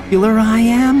how popular I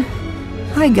am?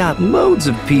 I got loads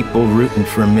of people rooting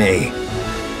for me.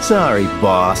 Sorry,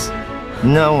 boss.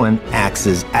 No one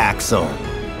axes Axel.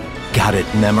 Got it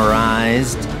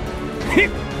memorized?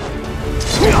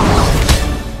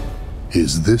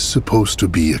 Is this supposed to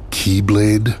be a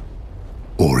Keyblade?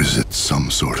 Or is it some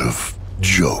sort of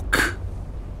joke?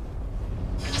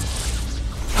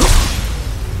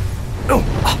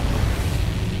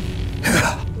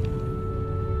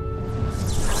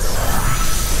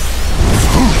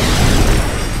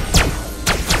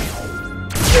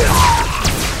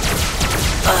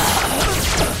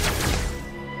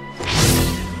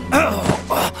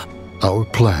 Our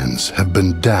plans have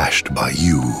been dashed by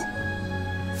you.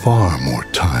 Far more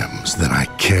times than I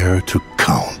care to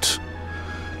count.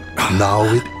 Now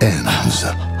it ends.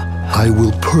 I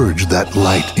will purge that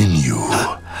light in you.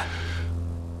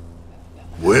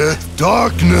 With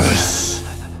darkness!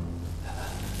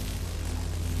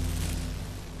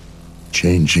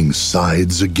 Changing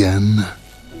sides again?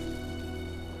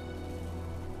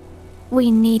 We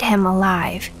need him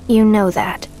alive. You know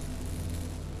that.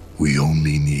 We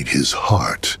only need his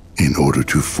heart in order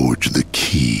to forge the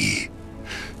key.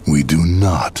 We do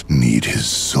not need his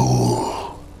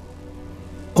soul.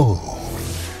 Oh,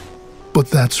 but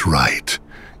that's right.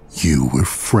 You were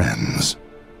friends.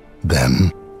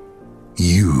 Then,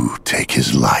 you take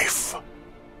his life.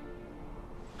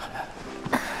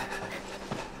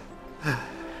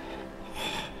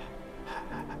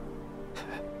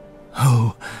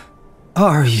 Who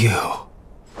are you?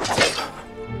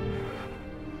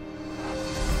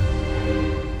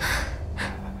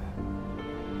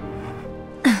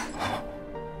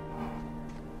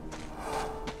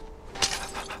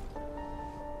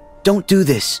 Don't do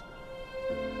this.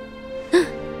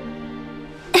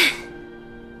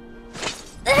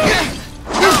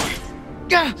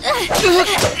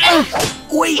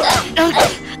 Wait!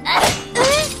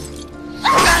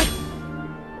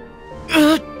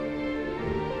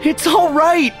 It's all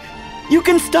right! You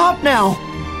can stop now!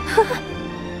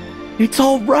 It's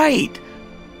all right!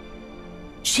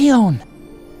 Shion!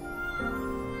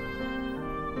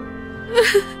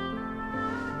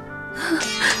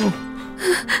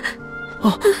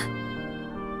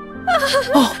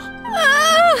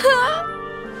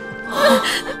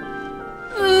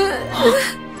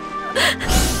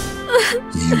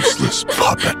 Useless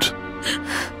puppet.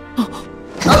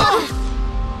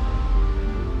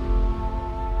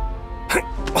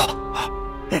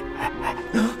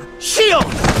 Shield!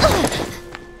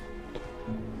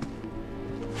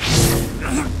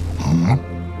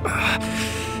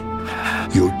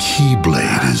 Your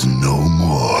Keyblade is no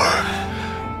more.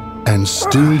 And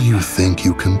still you think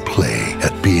you can play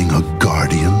at being a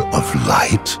guardian of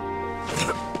light?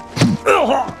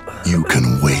 You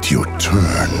can wait your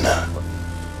turn.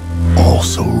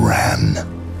 also ran.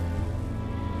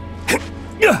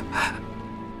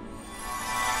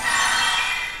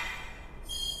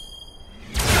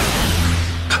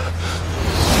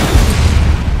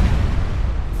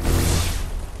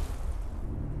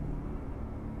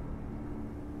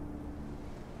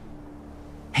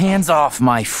 Hands off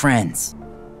my friends.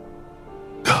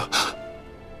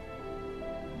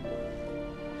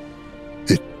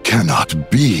 It cannot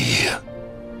be.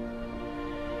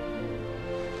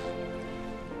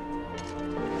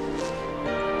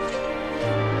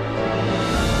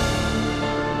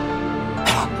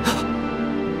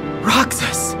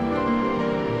 Roxas!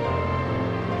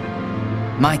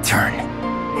 My turn.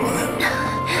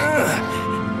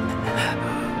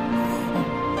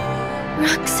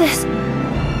 Roxas.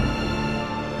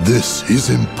 This is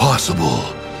impossible.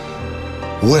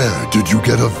 Where did you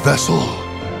get a vessel?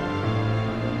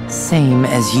 Same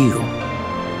as you.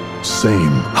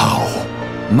 Same how?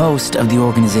 Most of the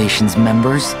organization's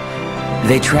members,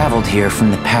 they traveled here from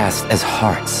the past as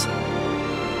hearts.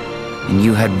 And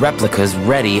you had replicas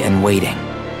ready and waiting.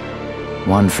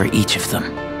 One for each of them.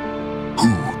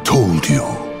 Who told you?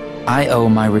 I owe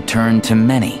my return to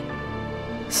many.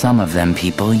 Some of them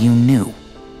people you knew.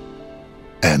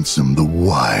 Ansem the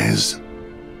Wise.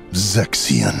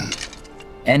 Zexion.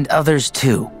 And others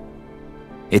too.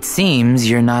 It seems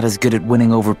you're not as good at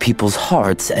winning over people's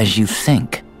hearts as you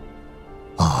think.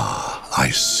 Ah,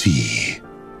 I see.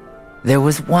 There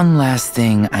was one last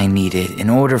thing I needed in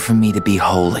order for me to be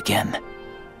whole again.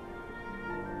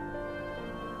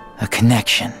 A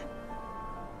connection.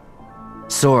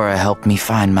 Sora helped me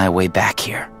find my way back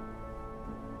here.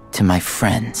 To my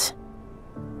friends.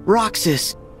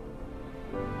 Roxas!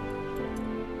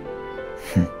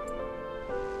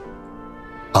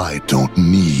 I don't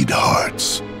need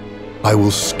hearts. I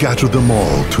will scatter them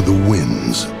all to the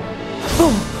winds.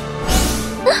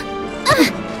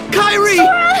 Kairi!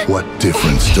 Sora! What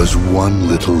difference does one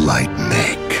little light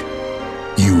make?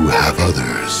 You have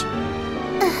others.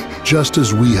 Just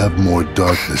as we have more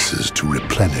darknesses to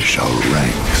replenish our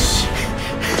ranks.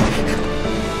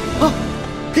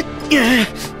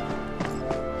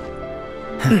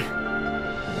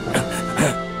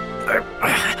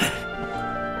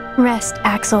 Rest,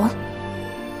 Axel.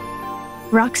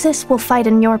 Roxas will fight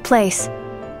in your place.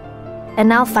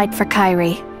 And I'll fight for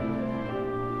Kairi.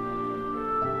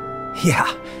 Yeah,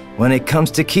 when it comes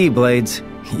to Keyblades,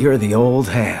 you're the old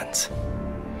hands.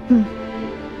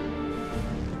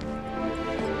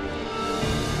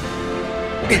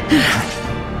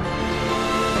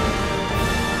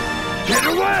 Get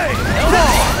away!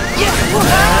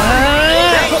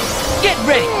 Get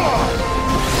ready!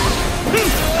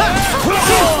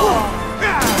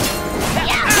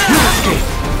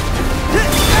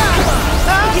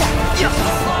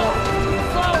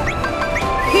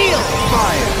 Heal!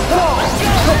 Fire!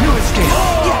 You escape!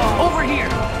 Over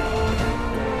here!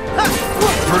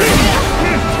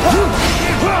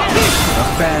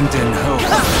 Abandon hope.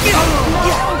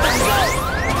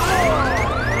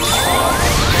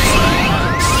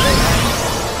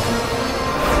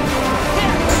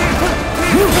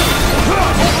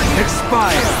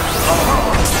 Expire!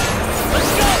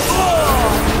 Let's go!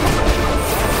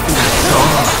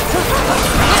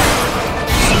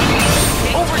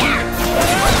 Over here!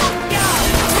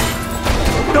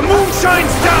 The moon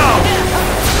shines down!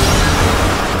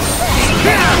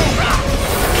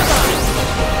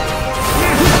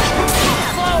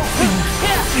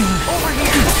 Over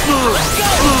here! Let's go!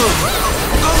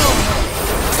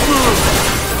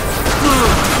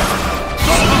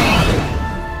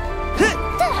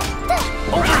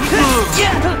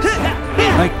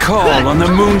 I call on the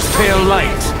moon's pale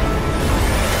light.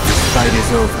 This fight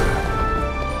is over.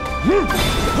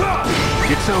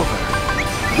 It's over.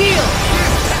 Heal!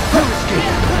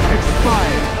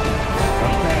 Expire.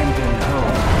 Abandon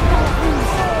hope.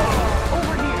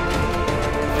 Over here!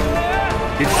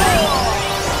 It's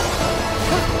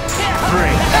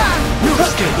free.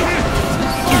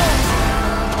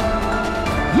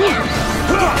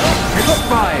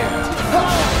 Expire.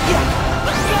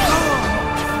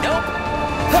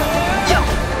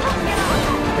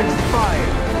 Expire.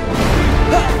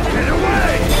 Get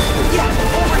away!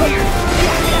 Over here!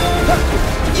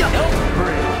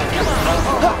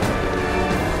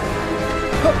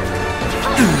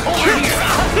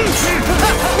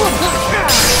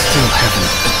 Still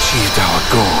haven't achieved our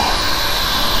goal.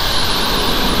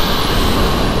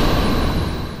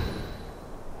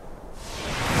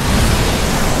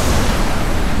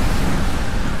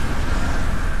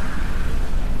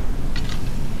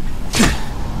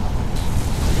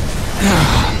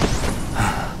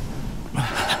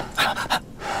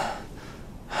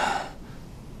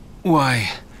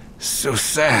 Why so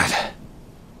sad?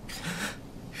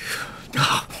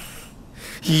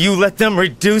 You let them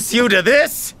reduce you to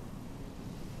this?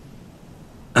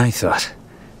 I thought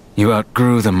you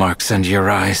outgrew the marks under your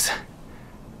eyes.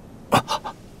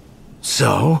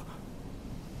 So?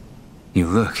 You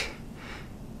look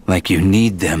like you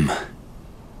need them.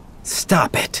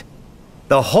 Stop it.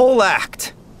 The whole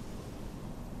act.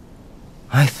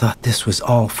 I thought this was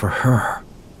all for her.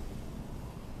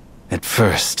 At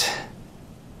first,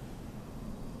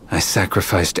 I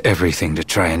sacrificed everything to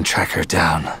try and track her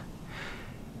down.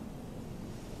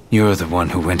 You're the one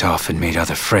who went off and made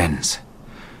other friends.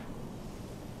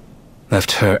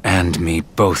 Left her and me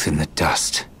both in the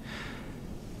dust.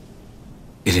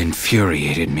 It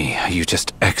infuriated me how you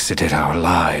just exited our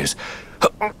lives.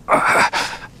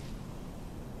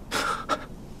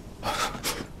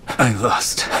 I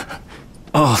lost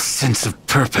all sense of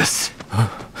purpose.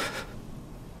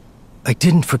 I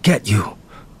didn't forget you.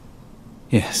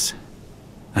 Yes,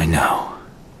 I know.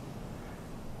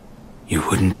 You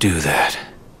wouldn't do that.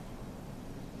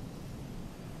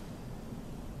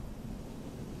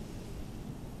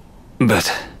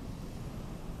 But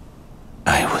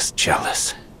I was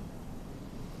jealous.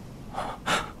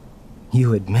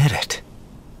 You admit it.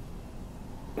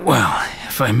 Well,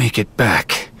 if I make it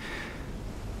back,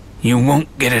 you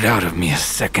won't get it out of me a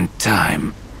second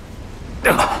time.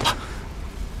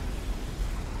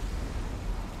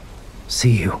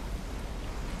 See you,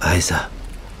 Isa.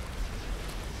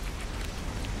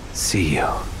 See you,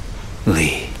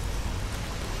 Lee.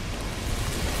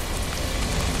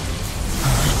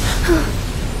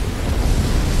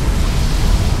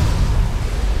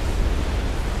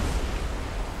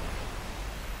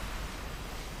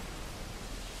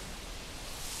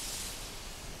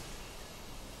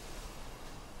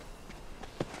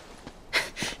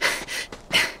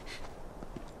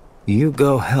 You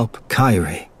go help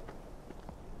Kyrie.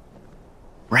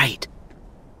 Right.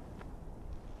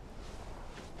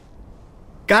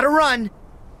 Gotta run.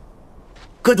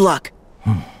 Good luck.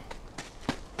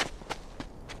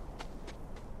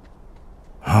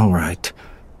 All right.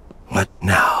 What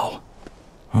now?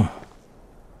 Huh?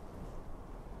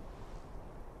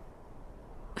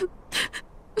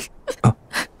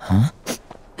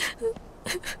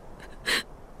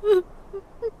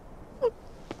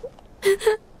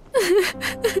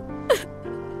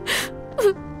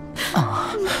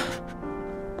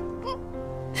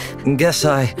 Guess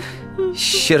I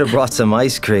should have brought some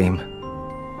ice cream.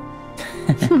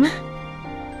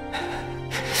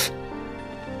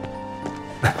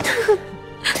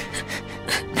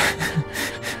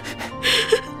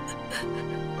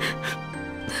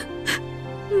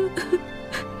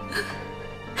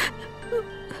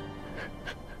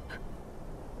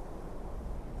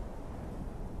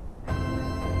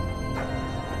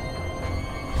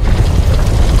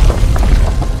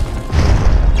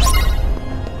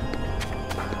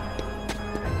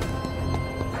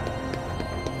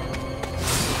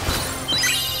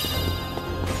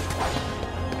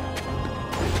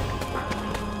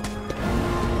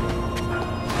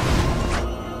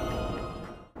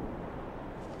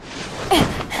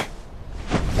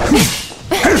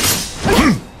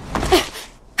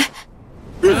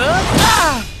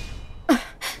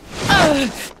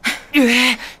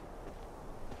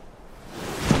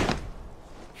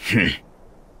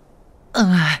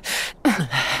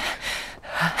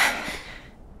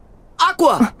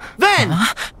 Aqua! Ven!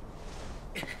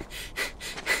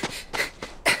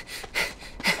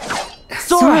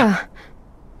 Sora!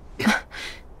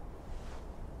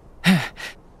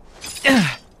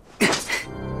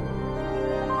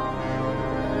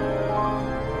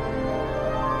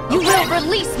 You will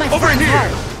release my Over friend's here!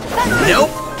 heart.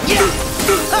 Nope!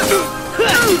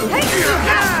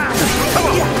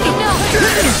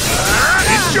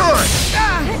 It's yours!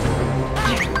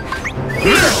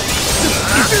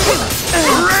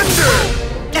 Surrender!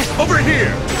 Over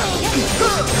here!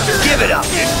 Give it up!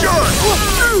 It's yours!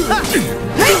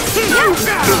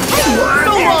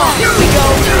 So long! Here we go!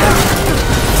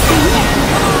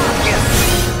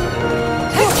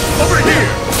 Over here!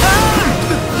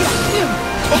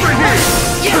 Over here!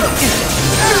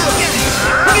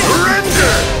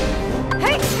 Surrender!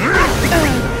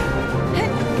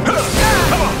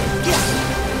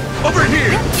 Over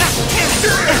here!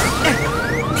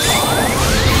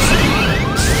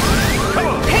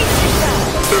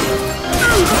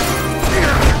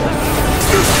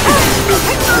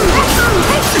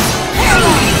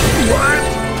 What?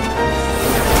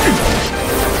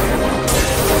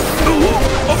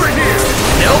 Over here!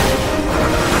 Nope!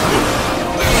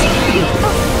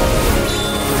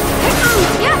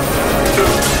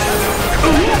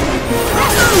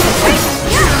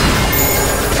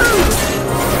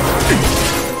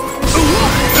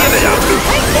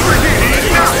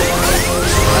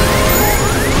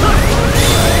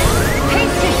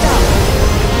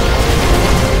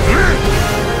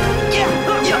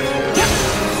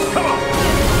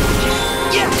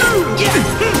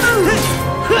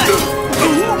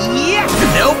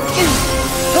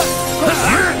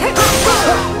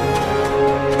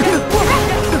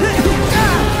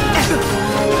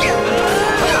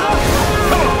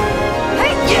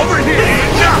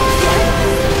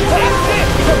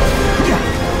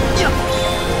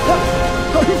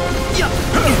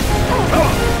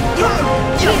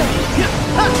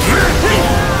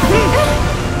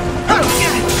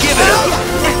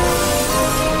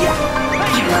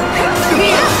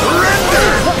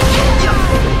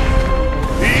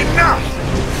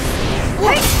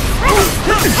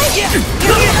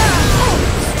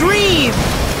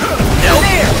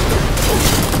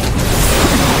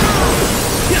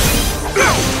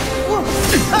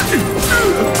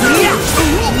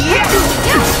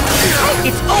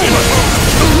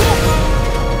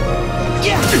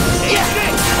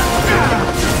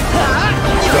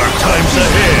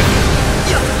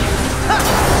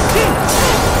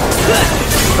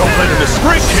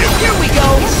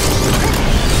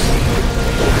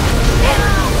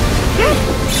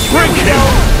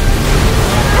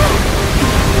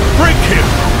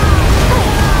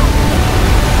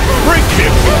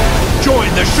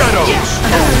 the shadows!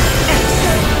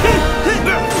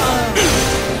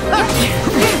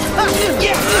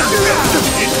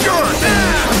 It's yours!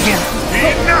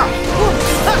 Enough!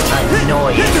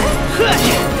 Annoying.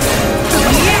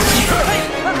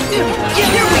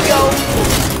 Here we go!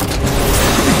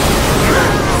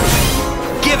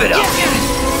 Give it up!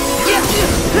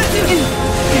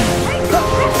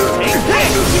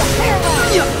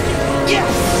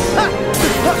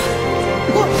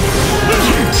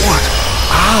 What?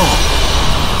 How?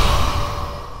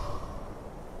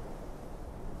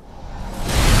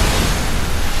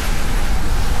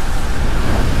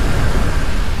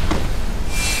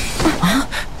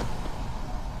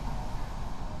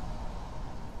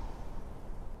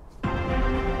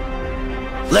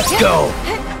 Let's go!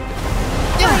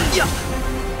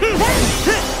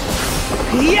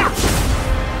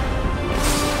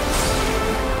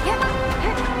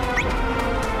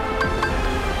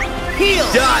 Heal!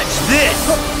 Dodge this!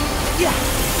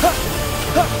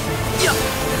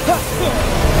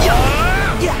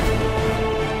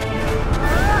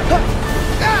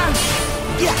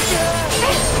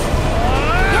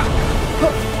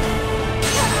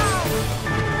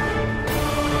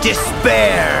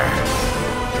 Despair!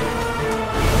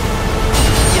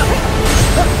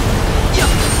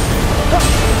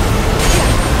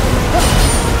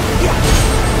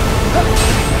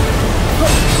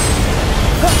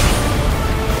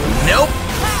 Nope!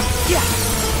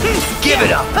 Give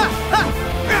it up!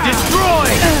 Destroy!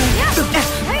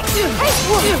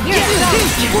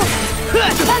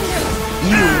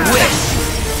 You wish!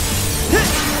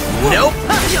 Nope!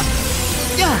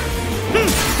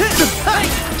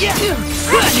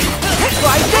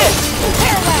 Try this!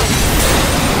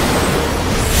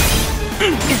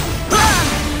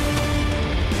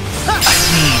 I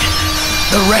need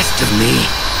the rest of me.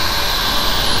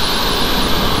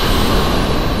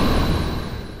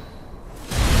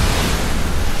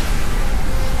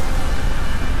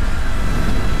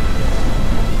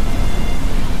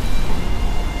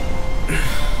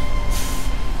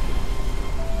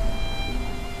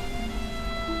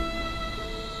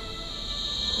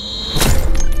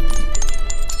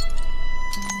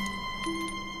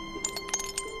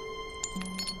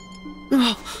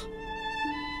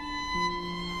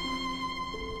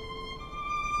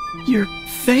 Your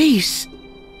face.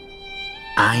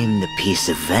 I'm the piece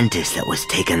of Ventus that was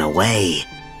taken away.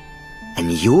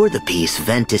 And you're the piece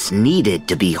Ventus needed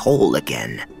to be whole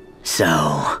again.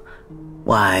 So,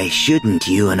 why shouldn't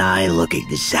you and I look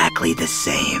exactly the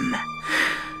same?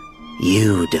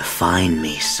 You define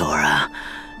me, Sora,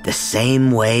 the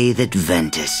same way that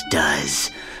Ventus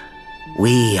does.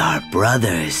 We are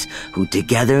brothers who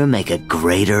together make a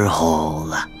greater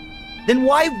whole. Then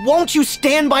why won't you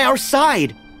stand by our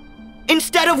side?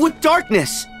 Instead of with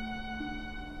darkness?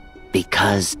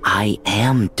 Because I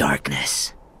am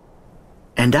darkness.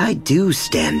 And I do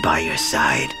stand by your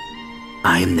side.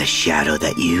 I'm the shadow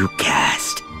that you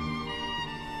cast.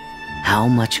 How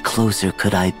much closer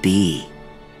could I be?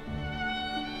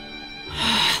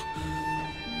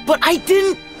 But I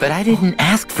didn't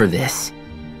ask for this.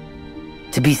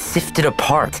 To be sifted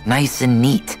apart, nice and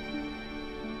neat.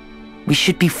 We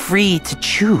should be free to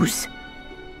choose.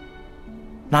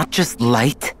 Not just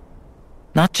light,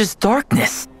 not just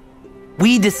darkness.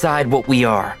 We decide what we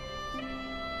are.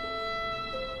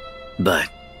 But,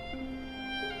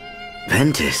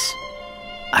 Ventus,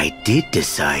 I did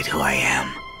decide who I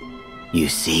am. You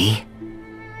see?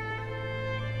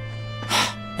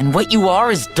 And what you are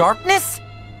is darkness?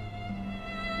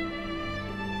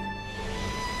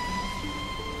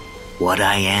 What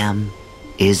I am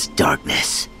is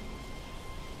darkness.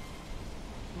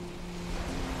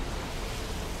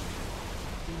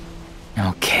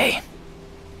 Okay.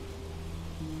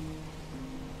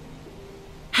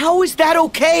 How is that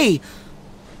okay?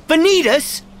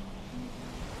 Vanitas?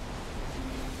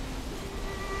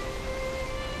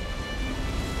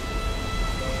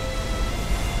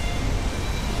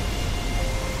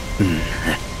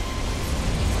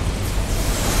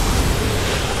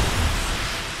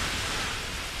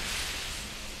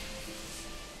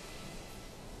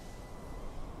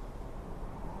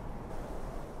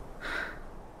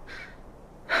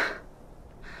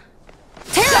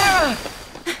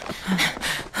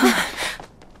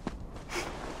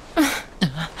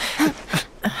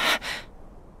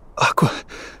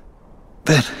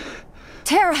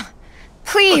 Terra,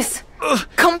 please.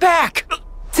 Come back!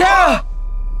 Terra!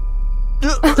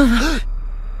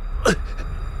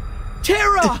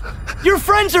 Terra! Your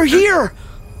friends are here!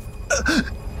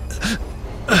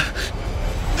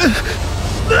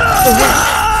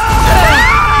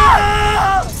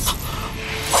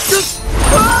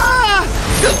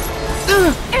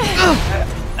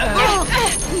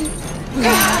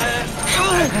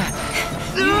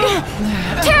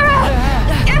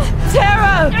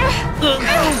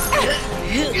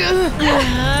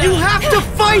 You have to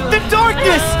fight the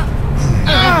darkness!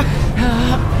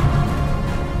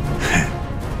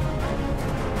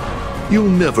 You'll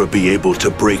never be able to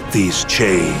break these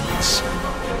chains.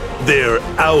 They're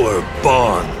our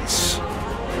bonds.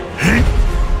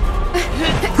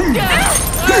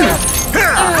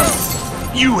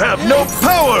 You have no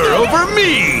power over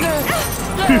me!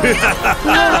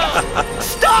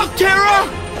 Stop, Terra!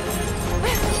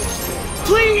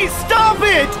 Please, stop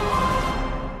it!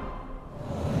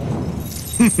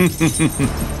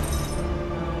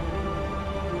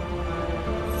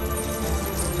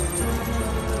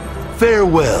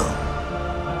 Farewell.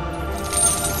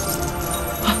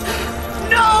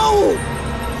 No!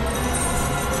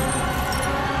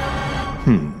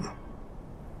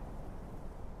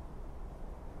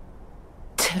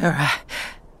 Terra,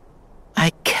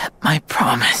 I kept my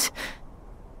promise.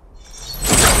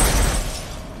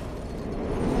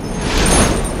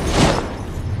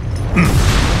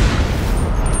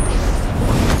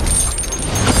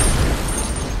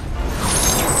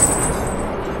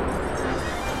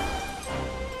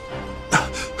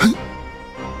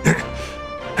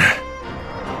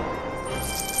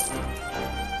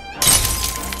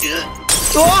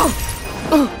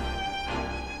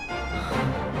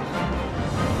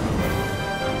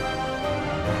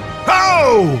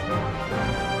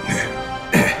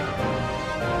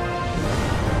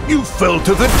 You fell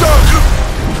to the dark.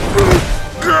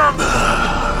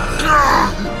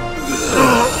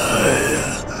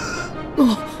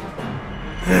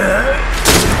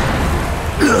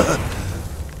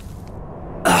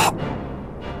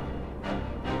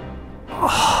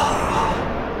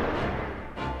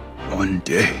 One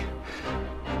day,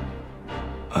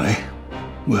 I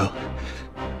will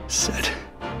set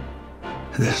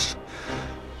this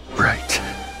right.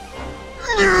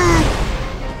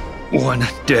 One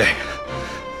day,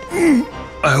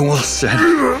 I will set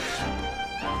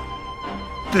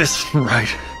this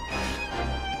right.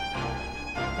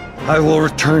 I will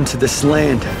return to this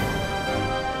land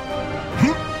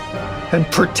and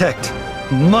protect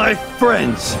my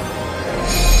friends.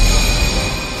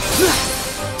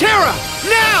 Terra,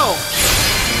 now!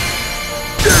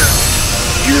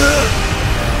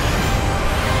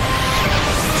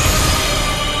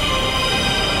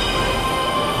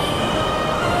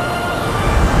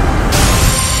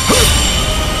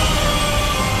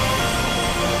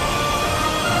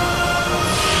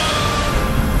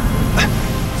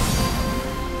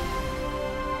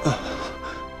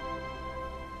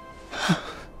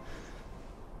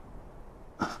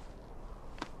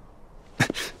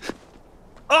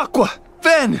 Aqua!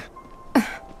 Ven!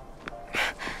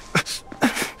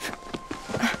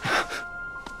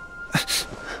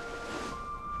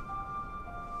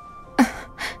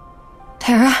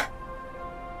 Terra?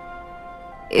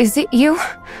 Is it you?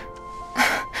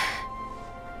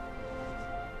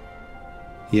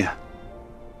 Yeah.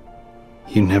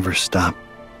 You never stop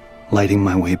lighting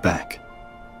my way back.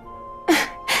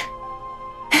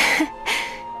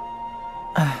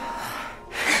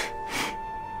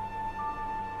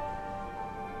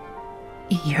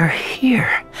 You're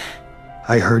here.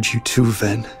 I heard you too,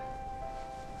 Ven.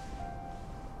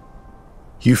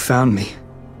 You found me,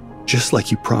 just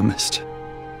like you promised.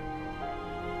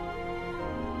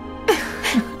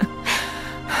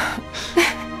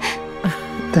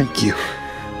 Thank you.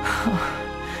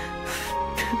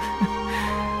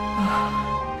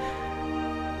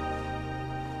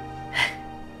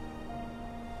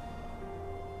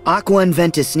 Aqua and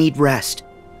Ventus need rest.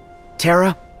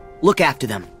 Terra, look after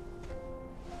them.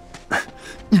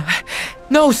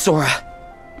 No, Sora.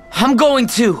 I'm going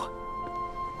to.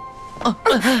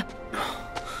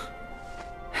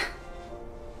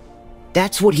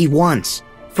 That's what he wants.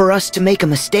 For us to make a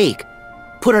mistake.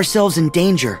 Put ourselves in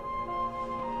danger.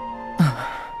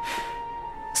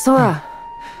 Sora,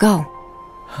 go.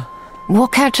 We'll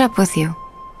catch up with you.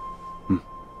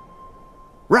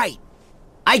 Right.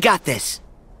 I got this.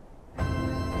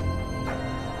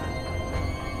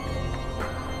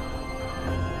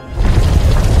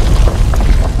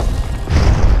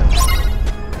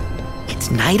 It's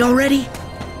night already?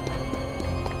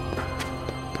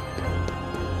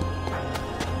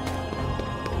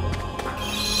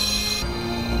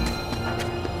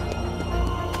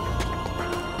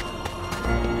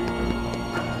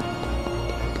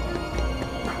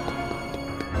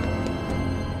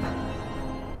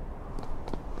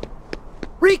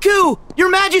 Riku! Your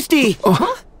Majesty!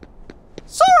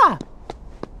 Sora!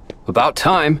 About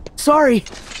time. Sorry.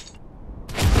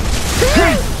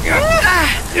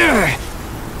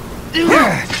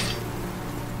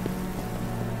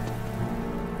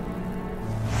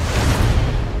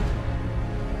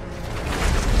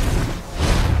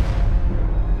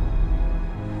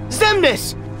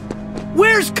 Xemnas!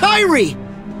 Where's Kyrie?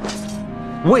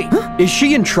 Wait, is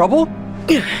she in trouble?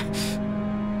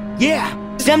 Yeah,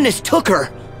 Xemnas took her.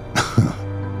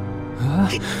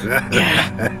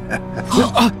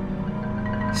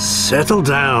 Settle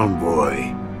down,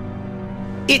 boy.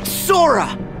 It's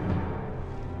Sora!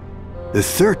 The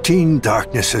 13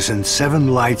 darknesses and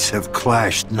 7 lights have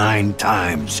clashed 9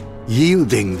 times,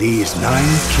 yielding these 9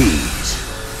 keys.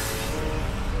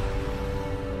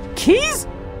 Keys?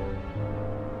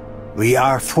 We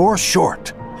are 4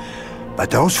 short, but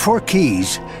those 4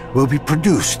 keys will be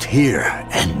produced here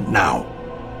and now.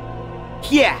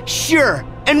 Yeah, sure.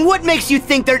 And what makes you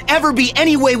think there'd ever be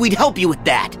any way we'd help you with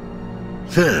that?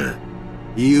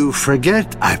 You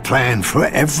forget I plan for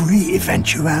every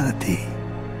eventuality.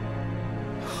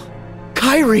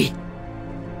 Kyrie!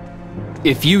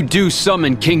 If you do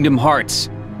summon Kingdom Hearts,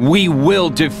 we will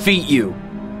defeat you.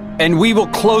 And we will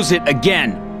close it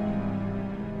again.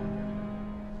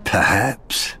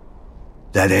 Perhaps.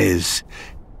 That is,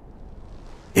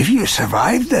 if you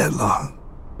survive that long.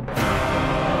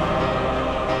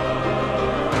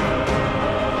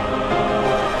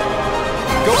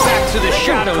 Go back to the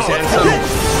shadows, Ansem.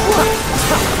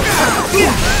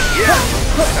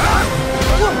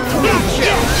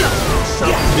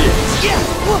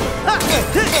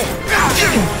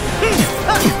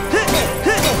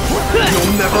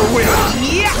 You'll never win.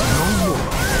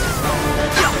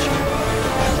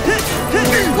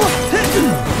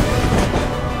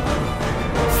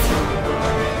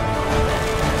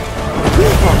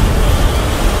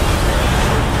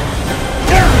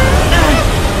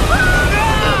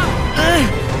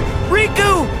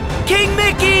 Riku! King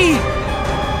Mickey!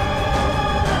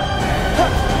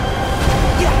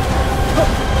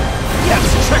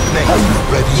 That's checkmate. Are you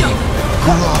ready?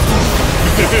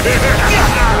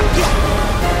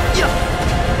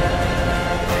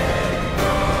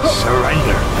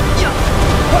 Surrender.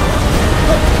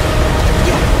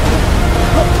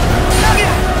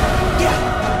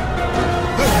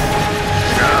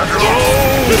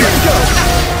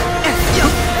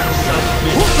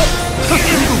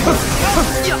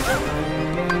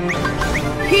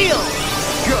 Heal!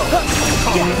 Go!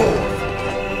 Come forward!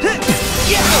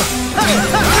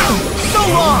 So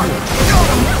long!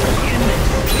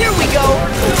 Here we go!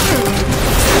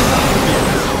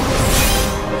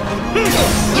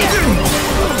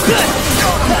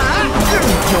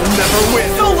 You'll never win!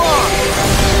 So long!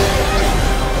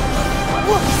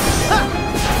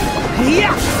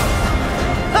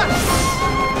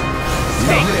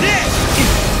 Take this!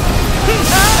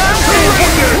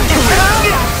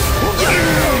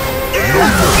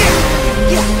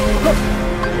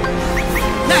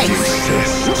 Nice!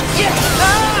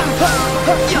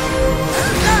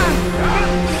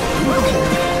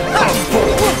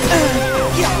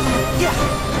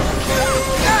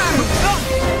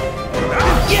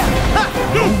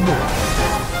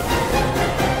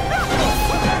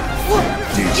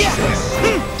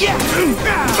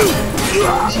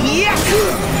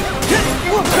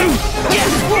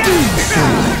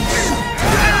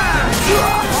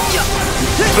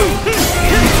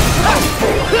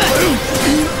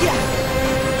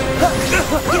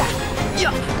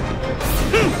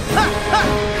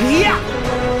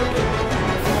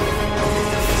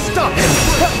 Stop him!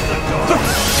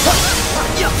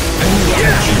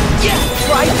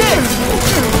 Try this!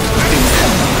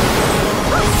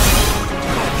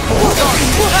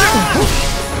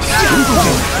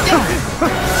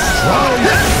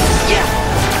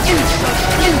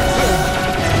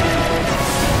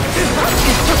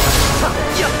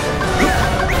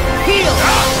 Heal!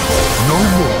 No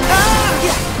more.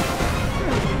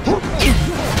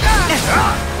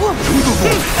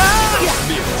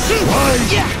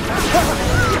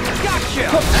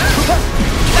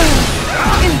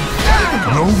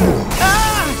 No more.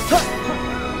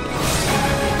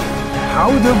 How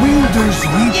the wielders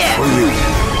weep for you.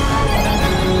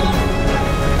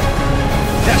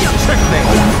 That's checkmate.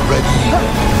 Are you ready?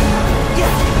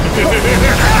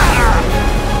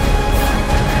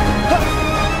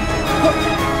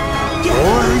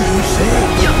 Or you say.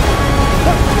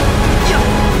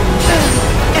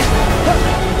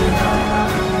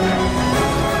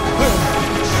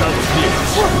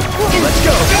 Let's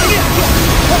go!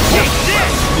 Take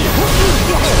this! You're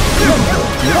good!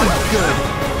 You're done!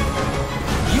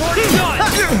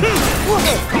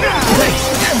 Nice!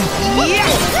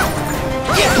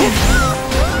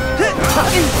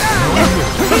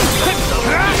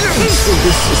 So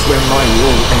this is where my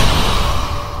role ends.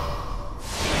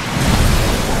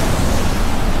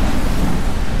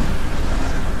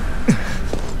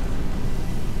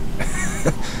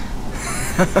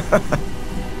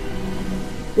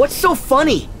 What's so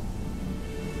funny?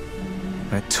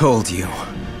 I told you.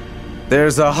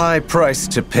 There's a high price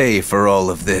to pay for all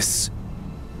of this.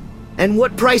 And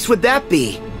what price would that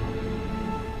be?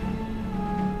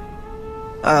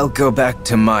 I'll go back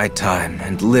to my time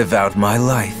and live out my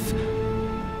life.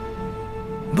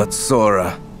 But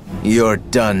Sora, you're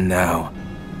done now.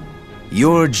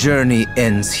 Your journey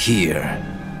ends here.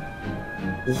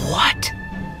 What?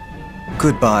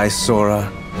 Goodbye, Sora.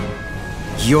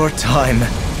 Your time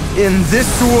in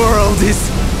this world is...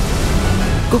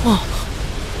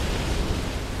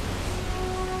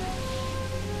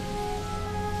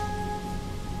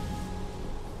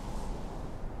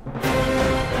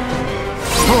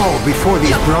 Fall before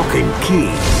these broken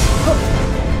keys.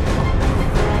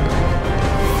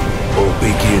 All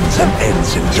begins and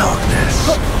ends in darkness.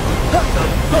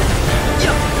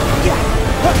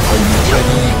 Are you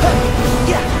ready?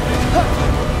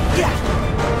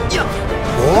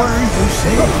 Or you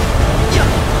say?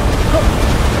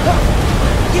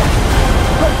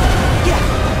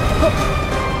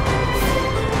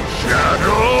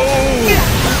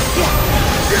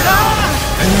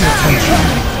 Pay attention.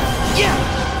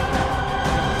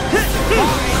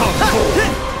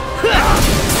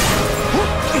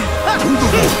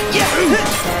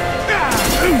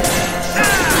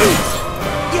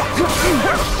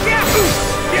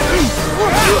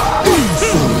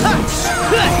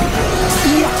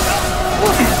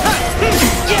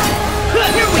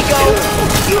 Here we go!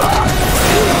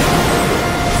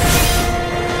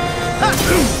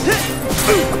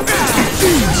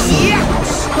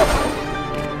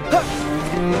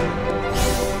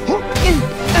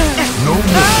 No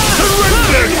more.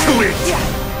 Surrender to it!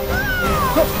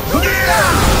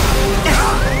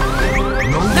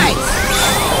 Nice!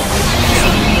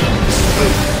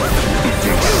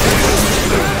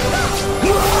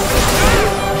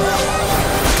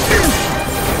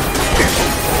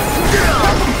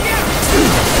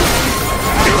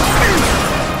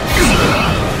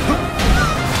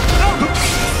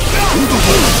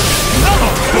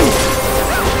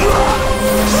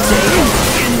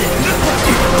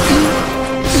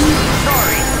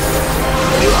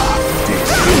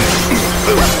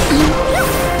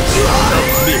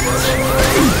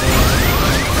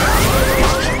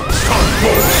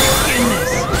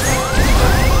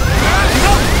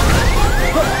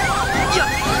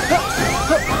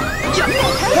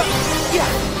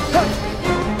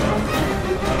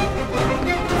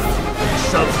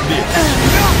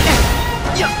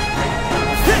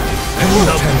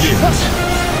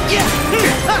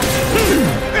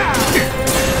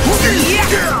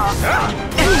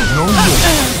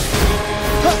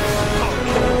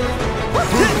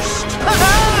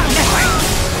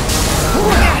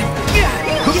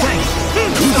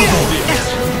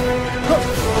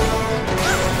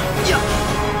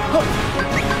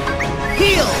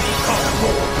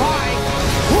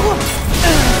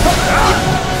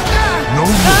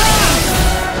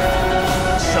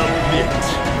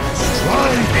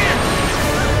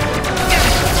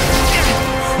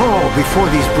 Fall before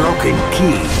these broken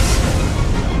keys.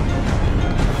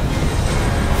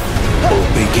 All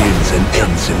begins and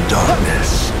ends in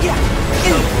darkness.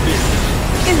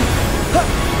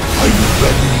 Are you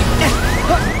ready?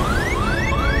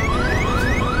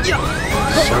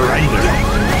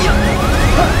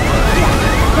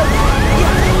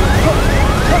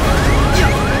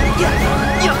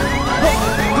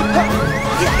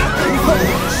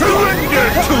 Surrender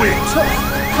to it!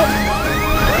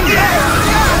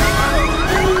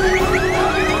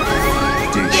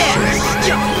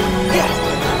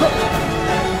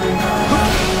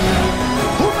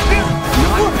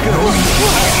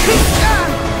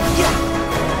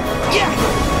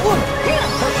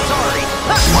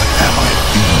 What am I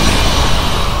feeling?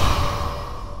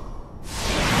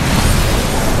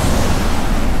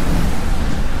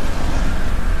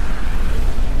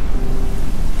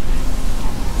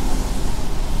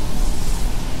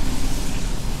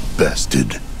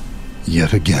 Bested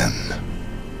yet again.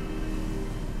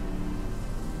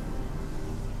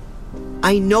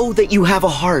 I know that you have a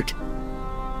heart.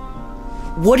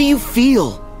 What do you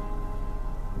feel?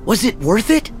 Was it worth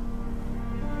it?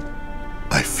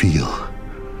 I feel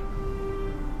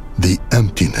the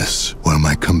emptiness where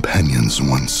my companions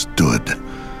once stood.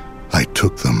 I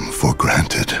took them for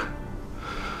granted.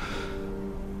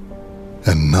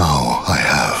 And now I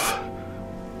have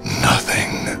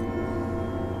nothing.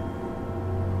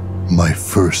 My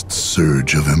first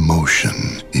surge of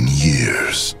emotion in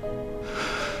years.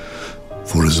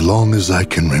 For as long as I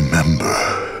can remember,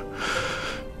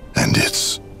 and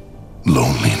its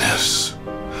loneliness.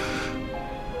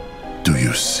 Do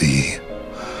you see?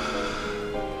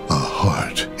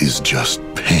 heart is just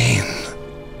pain.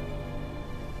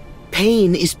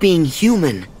 Pain is being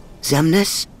human,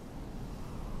 Xemnas.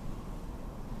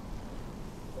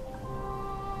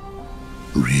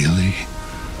 Really?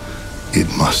 It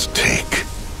must take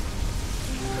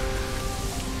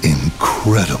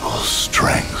incredible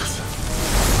strength.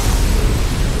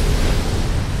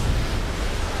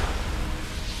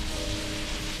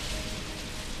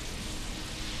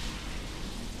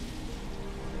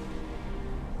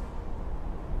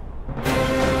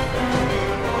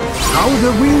 How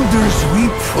the wielders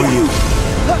weep for you.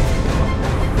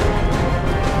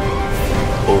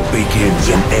 All begins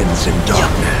and ends in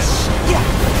darkness.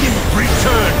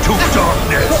 Return to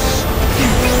darkness!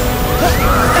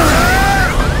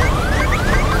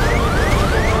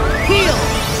 Heal!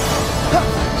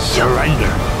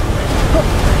 Surrender.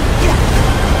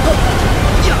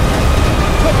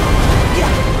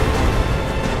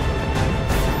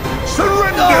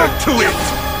 Surrender to it!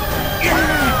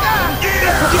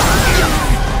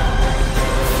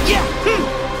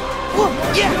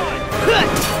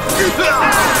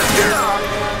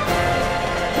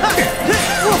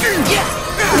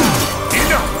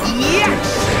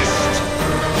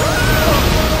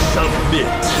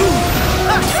 Submit.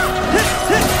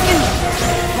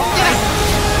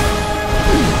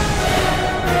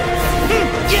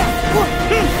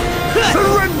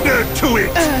 Surrender to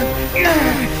it!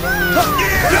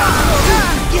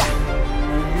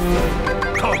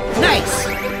 Nice!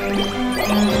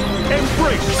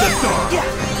 Embrace the dark!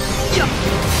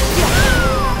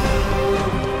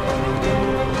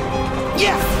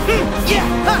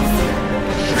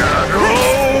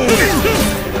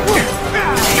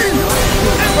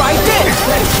 Right there!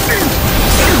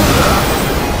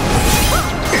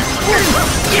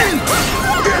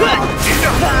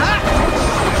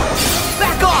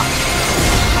 Back off!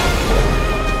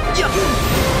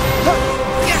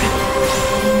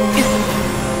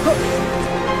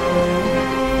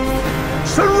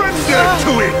 Surrender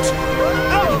to it!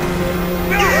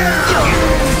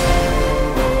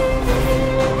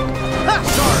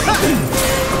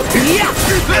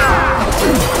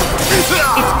 It's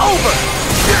over!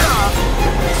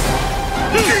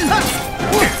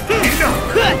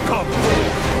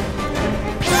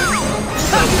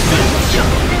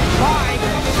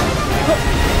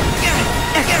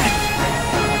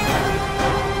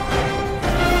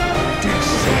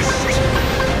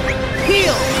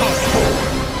 Heal!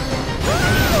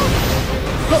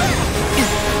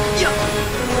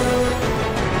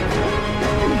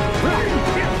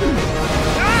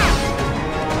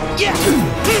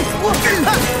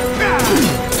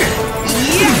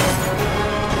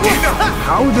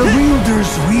 How the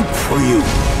wielders weep for you.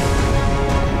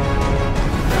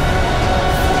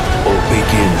 All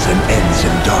begins and ends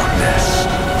in darkness.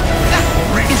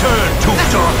 Return to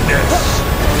darkness!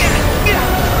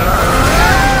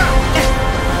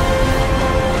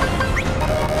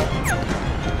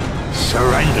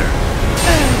 Surrender.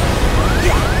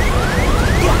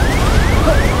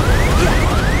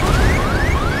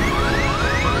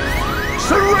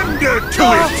 Surrender to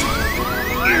it!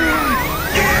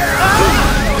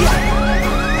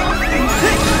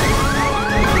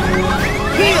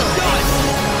 Heal!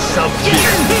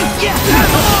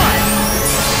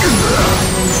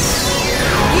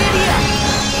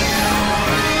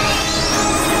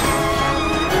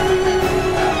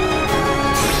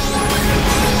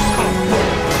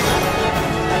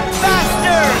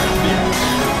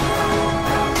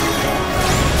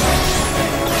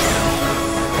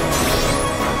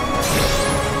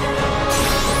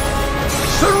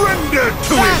 Surrender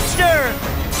to Faster!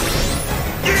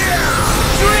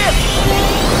 Drip!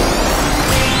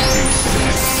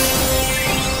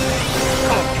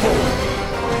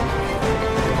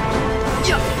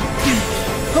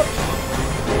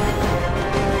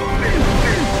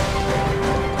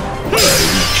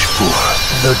 Reach for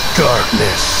the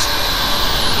darkness.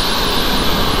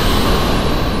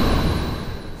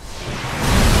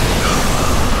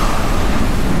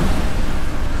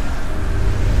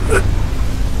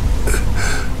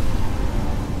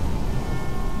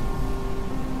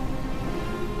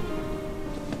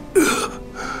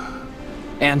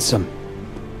 Ansem.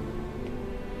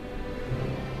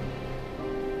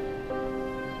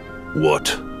 What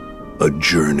a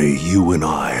journey you and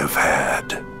I have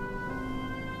had.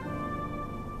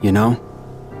 You know,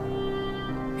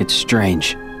 it's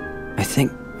strange. I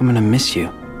think I'm gonna miss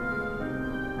you.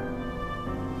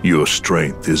 Your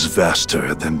strength is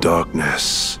vaster than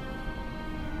darkness.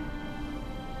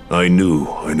 I knew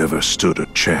I never stood a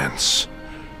chance.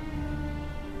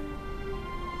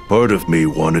 Part of me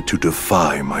wanted to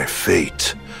defy my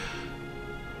fate.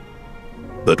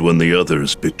 But when the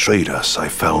others betrayed us, I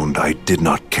found I did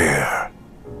not care.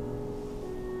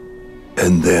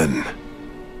 And then,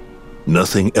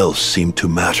 nothing else seemed to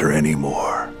matter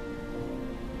anymore.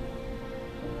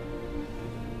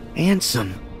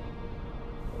 Ansem.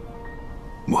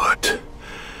 What?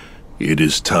 It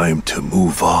is time to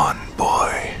move on,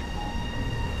 boy.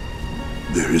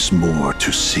 There is more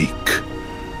to seek.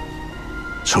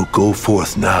 So go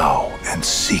forth now and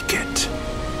seek it.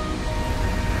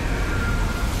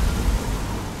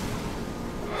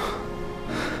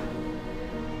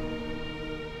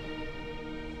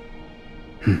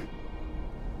 Hmm.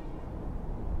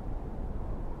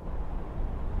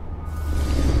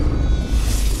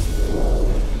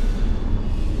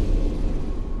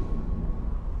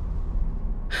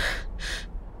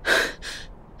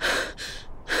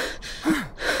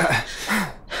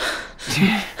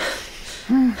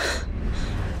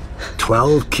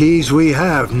 12 keys we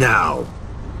have now.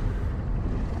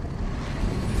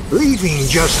 Leaving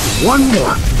just one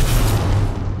more.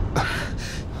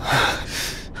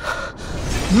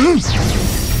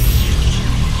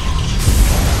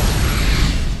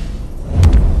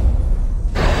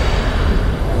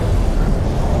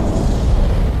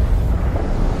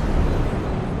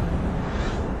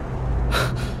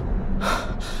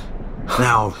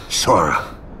 Now, Sora.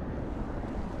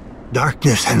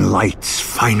 Darkness and light's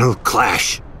final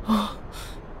clash.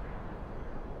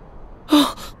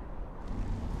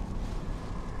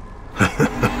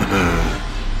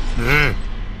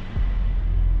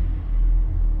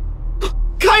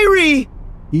 Kyrie!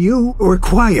 You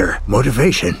require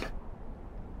motivation.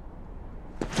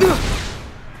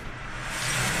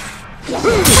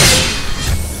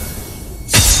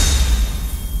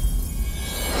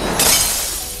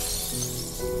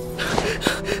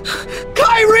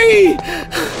 Kyrie!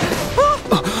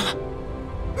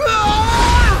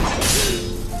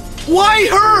 Why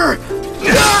her?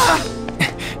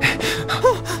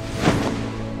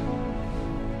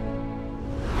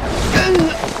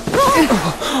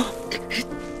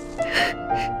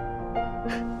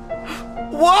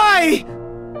 Why?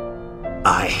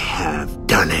 I have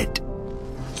done it.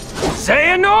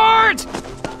 Xehanort!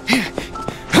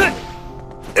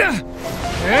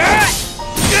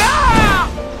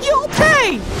 You'll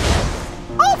pay!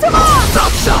 Ultima!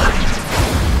 Stop sign!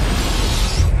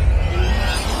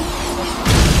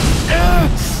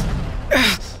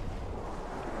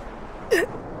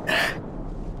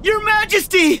 Your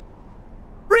Majesty!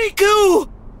 Riku!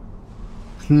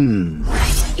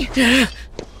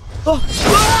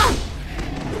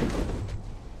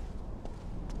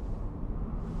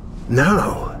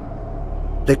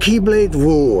 Now, the Keyblade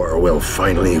War will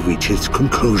finally reach its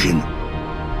conclusion.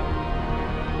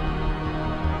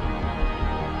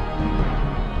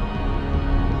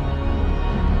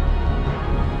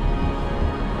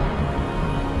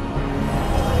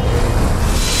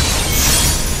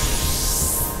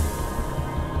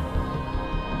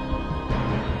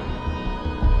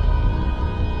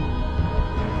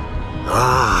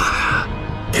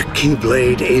 The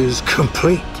Keyblade is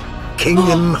complete.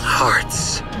 Kingdom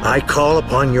Hearts, I call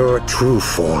upon your true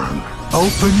form.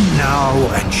 Open now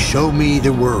and show me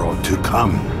the world to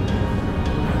come.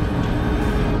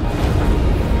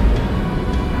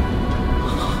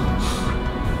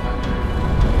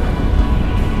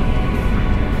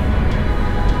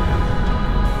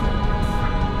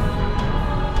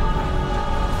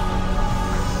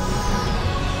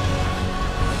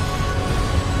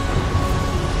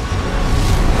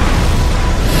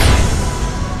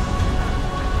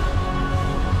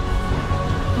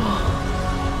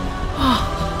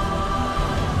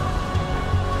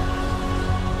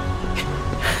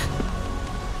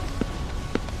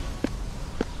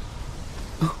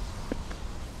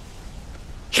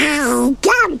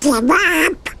 Don't give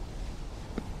up!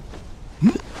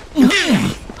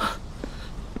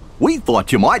 We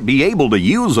thought you might be able to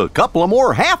use a couple of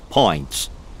more half points.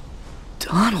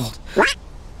 Donald.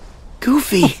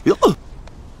 Goofy.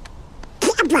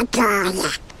 Typical.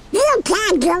 You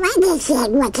can't do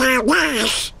anything without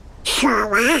us,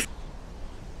 Sora.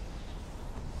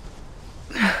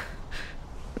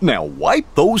 Now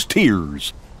wipe those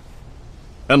tears.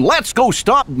 And let's go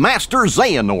stop Master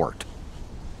Xehanort.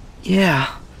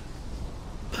 Yeah.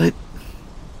 But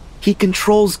he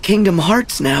controls Kingdom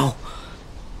Hearts now.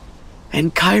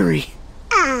 And Kyrie.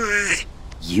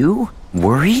 You?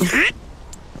 Worried?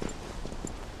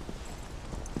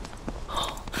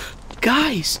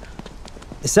 Guys.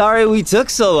 Sorry we took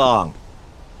so long.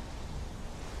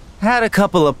 Had a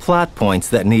couple of plot points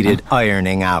that needed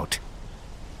ironing out.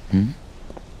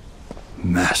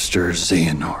 Master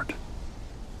Xehanort.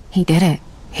 He did it.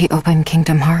 He opened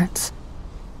Kingdom Hearts.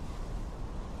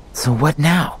 So what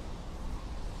now?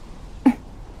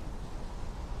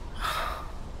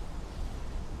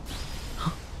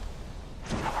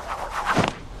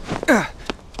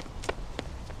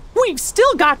 We've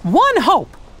still got one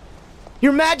hope!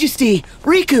 Your Majesty!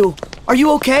 Riku! Are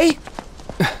you okay?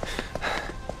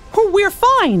 We're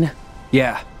fine!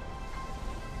 Yeah.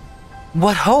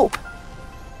 What hope?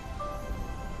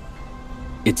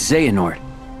 It's Xehanort.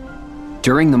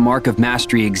 During the Mark of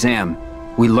Mastery exam,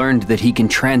 we learned that he can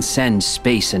transcend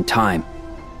space and time.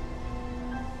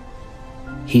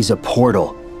 He's a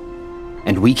portal,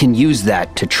 and we can use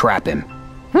that to trap him.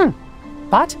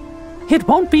 But it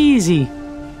won't be easy.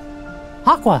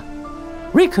 Aqua,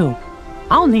 Riku,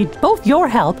 I'll need both your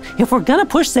help if we're gonna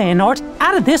push Xehanort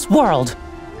out of this world.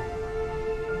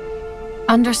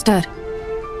 Understood.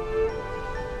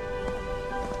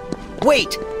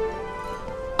 Wait!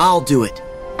 I'll do it.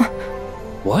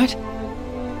 What?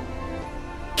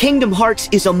 Kingdom Hearts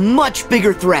is a much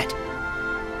bigger threat.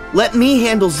 Let me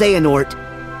handle Xehanort,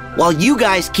 while you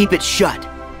guys keep it shut.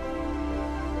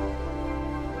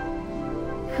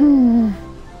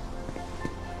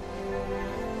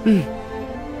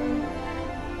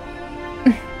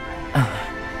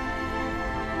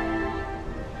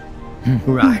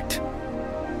 Right.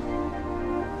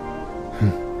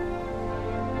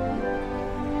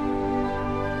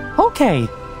 Okay,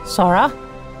 Sora.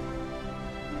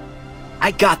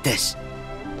 I got this.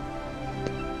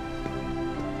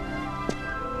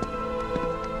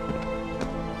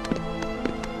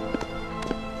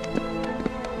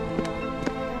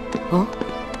 Huh?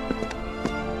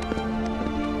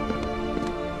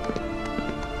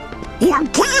 You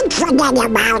can't forget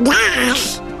about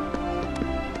us.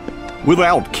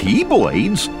 Without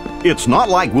Keyblades, it's not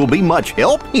like we'll be much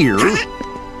help here.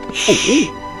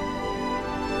 Oh.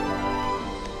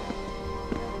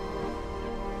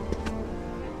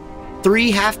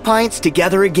 3 half pints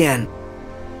together again.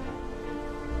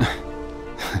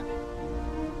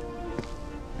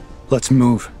 Let's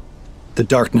move. The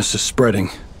darkness is spreading.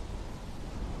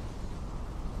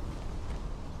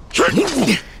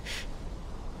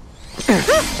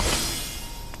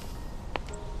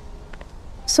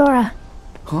 Sora.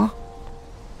 Huh?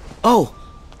 Oh.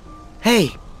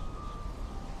 Hey.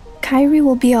 Kairi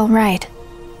will be alright.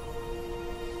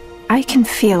 I can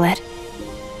feel it.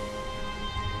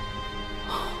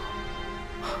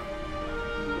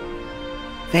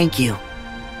 Thank you.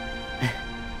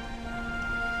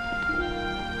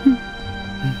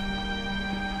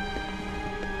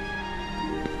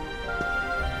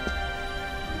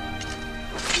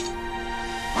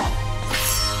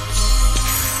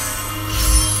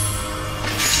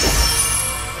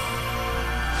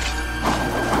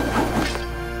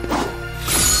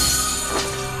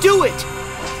 Do it!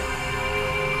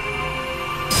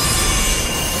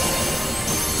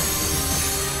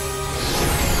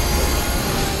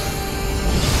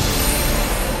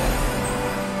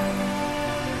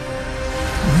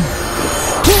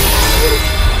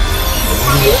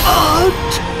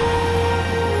 What?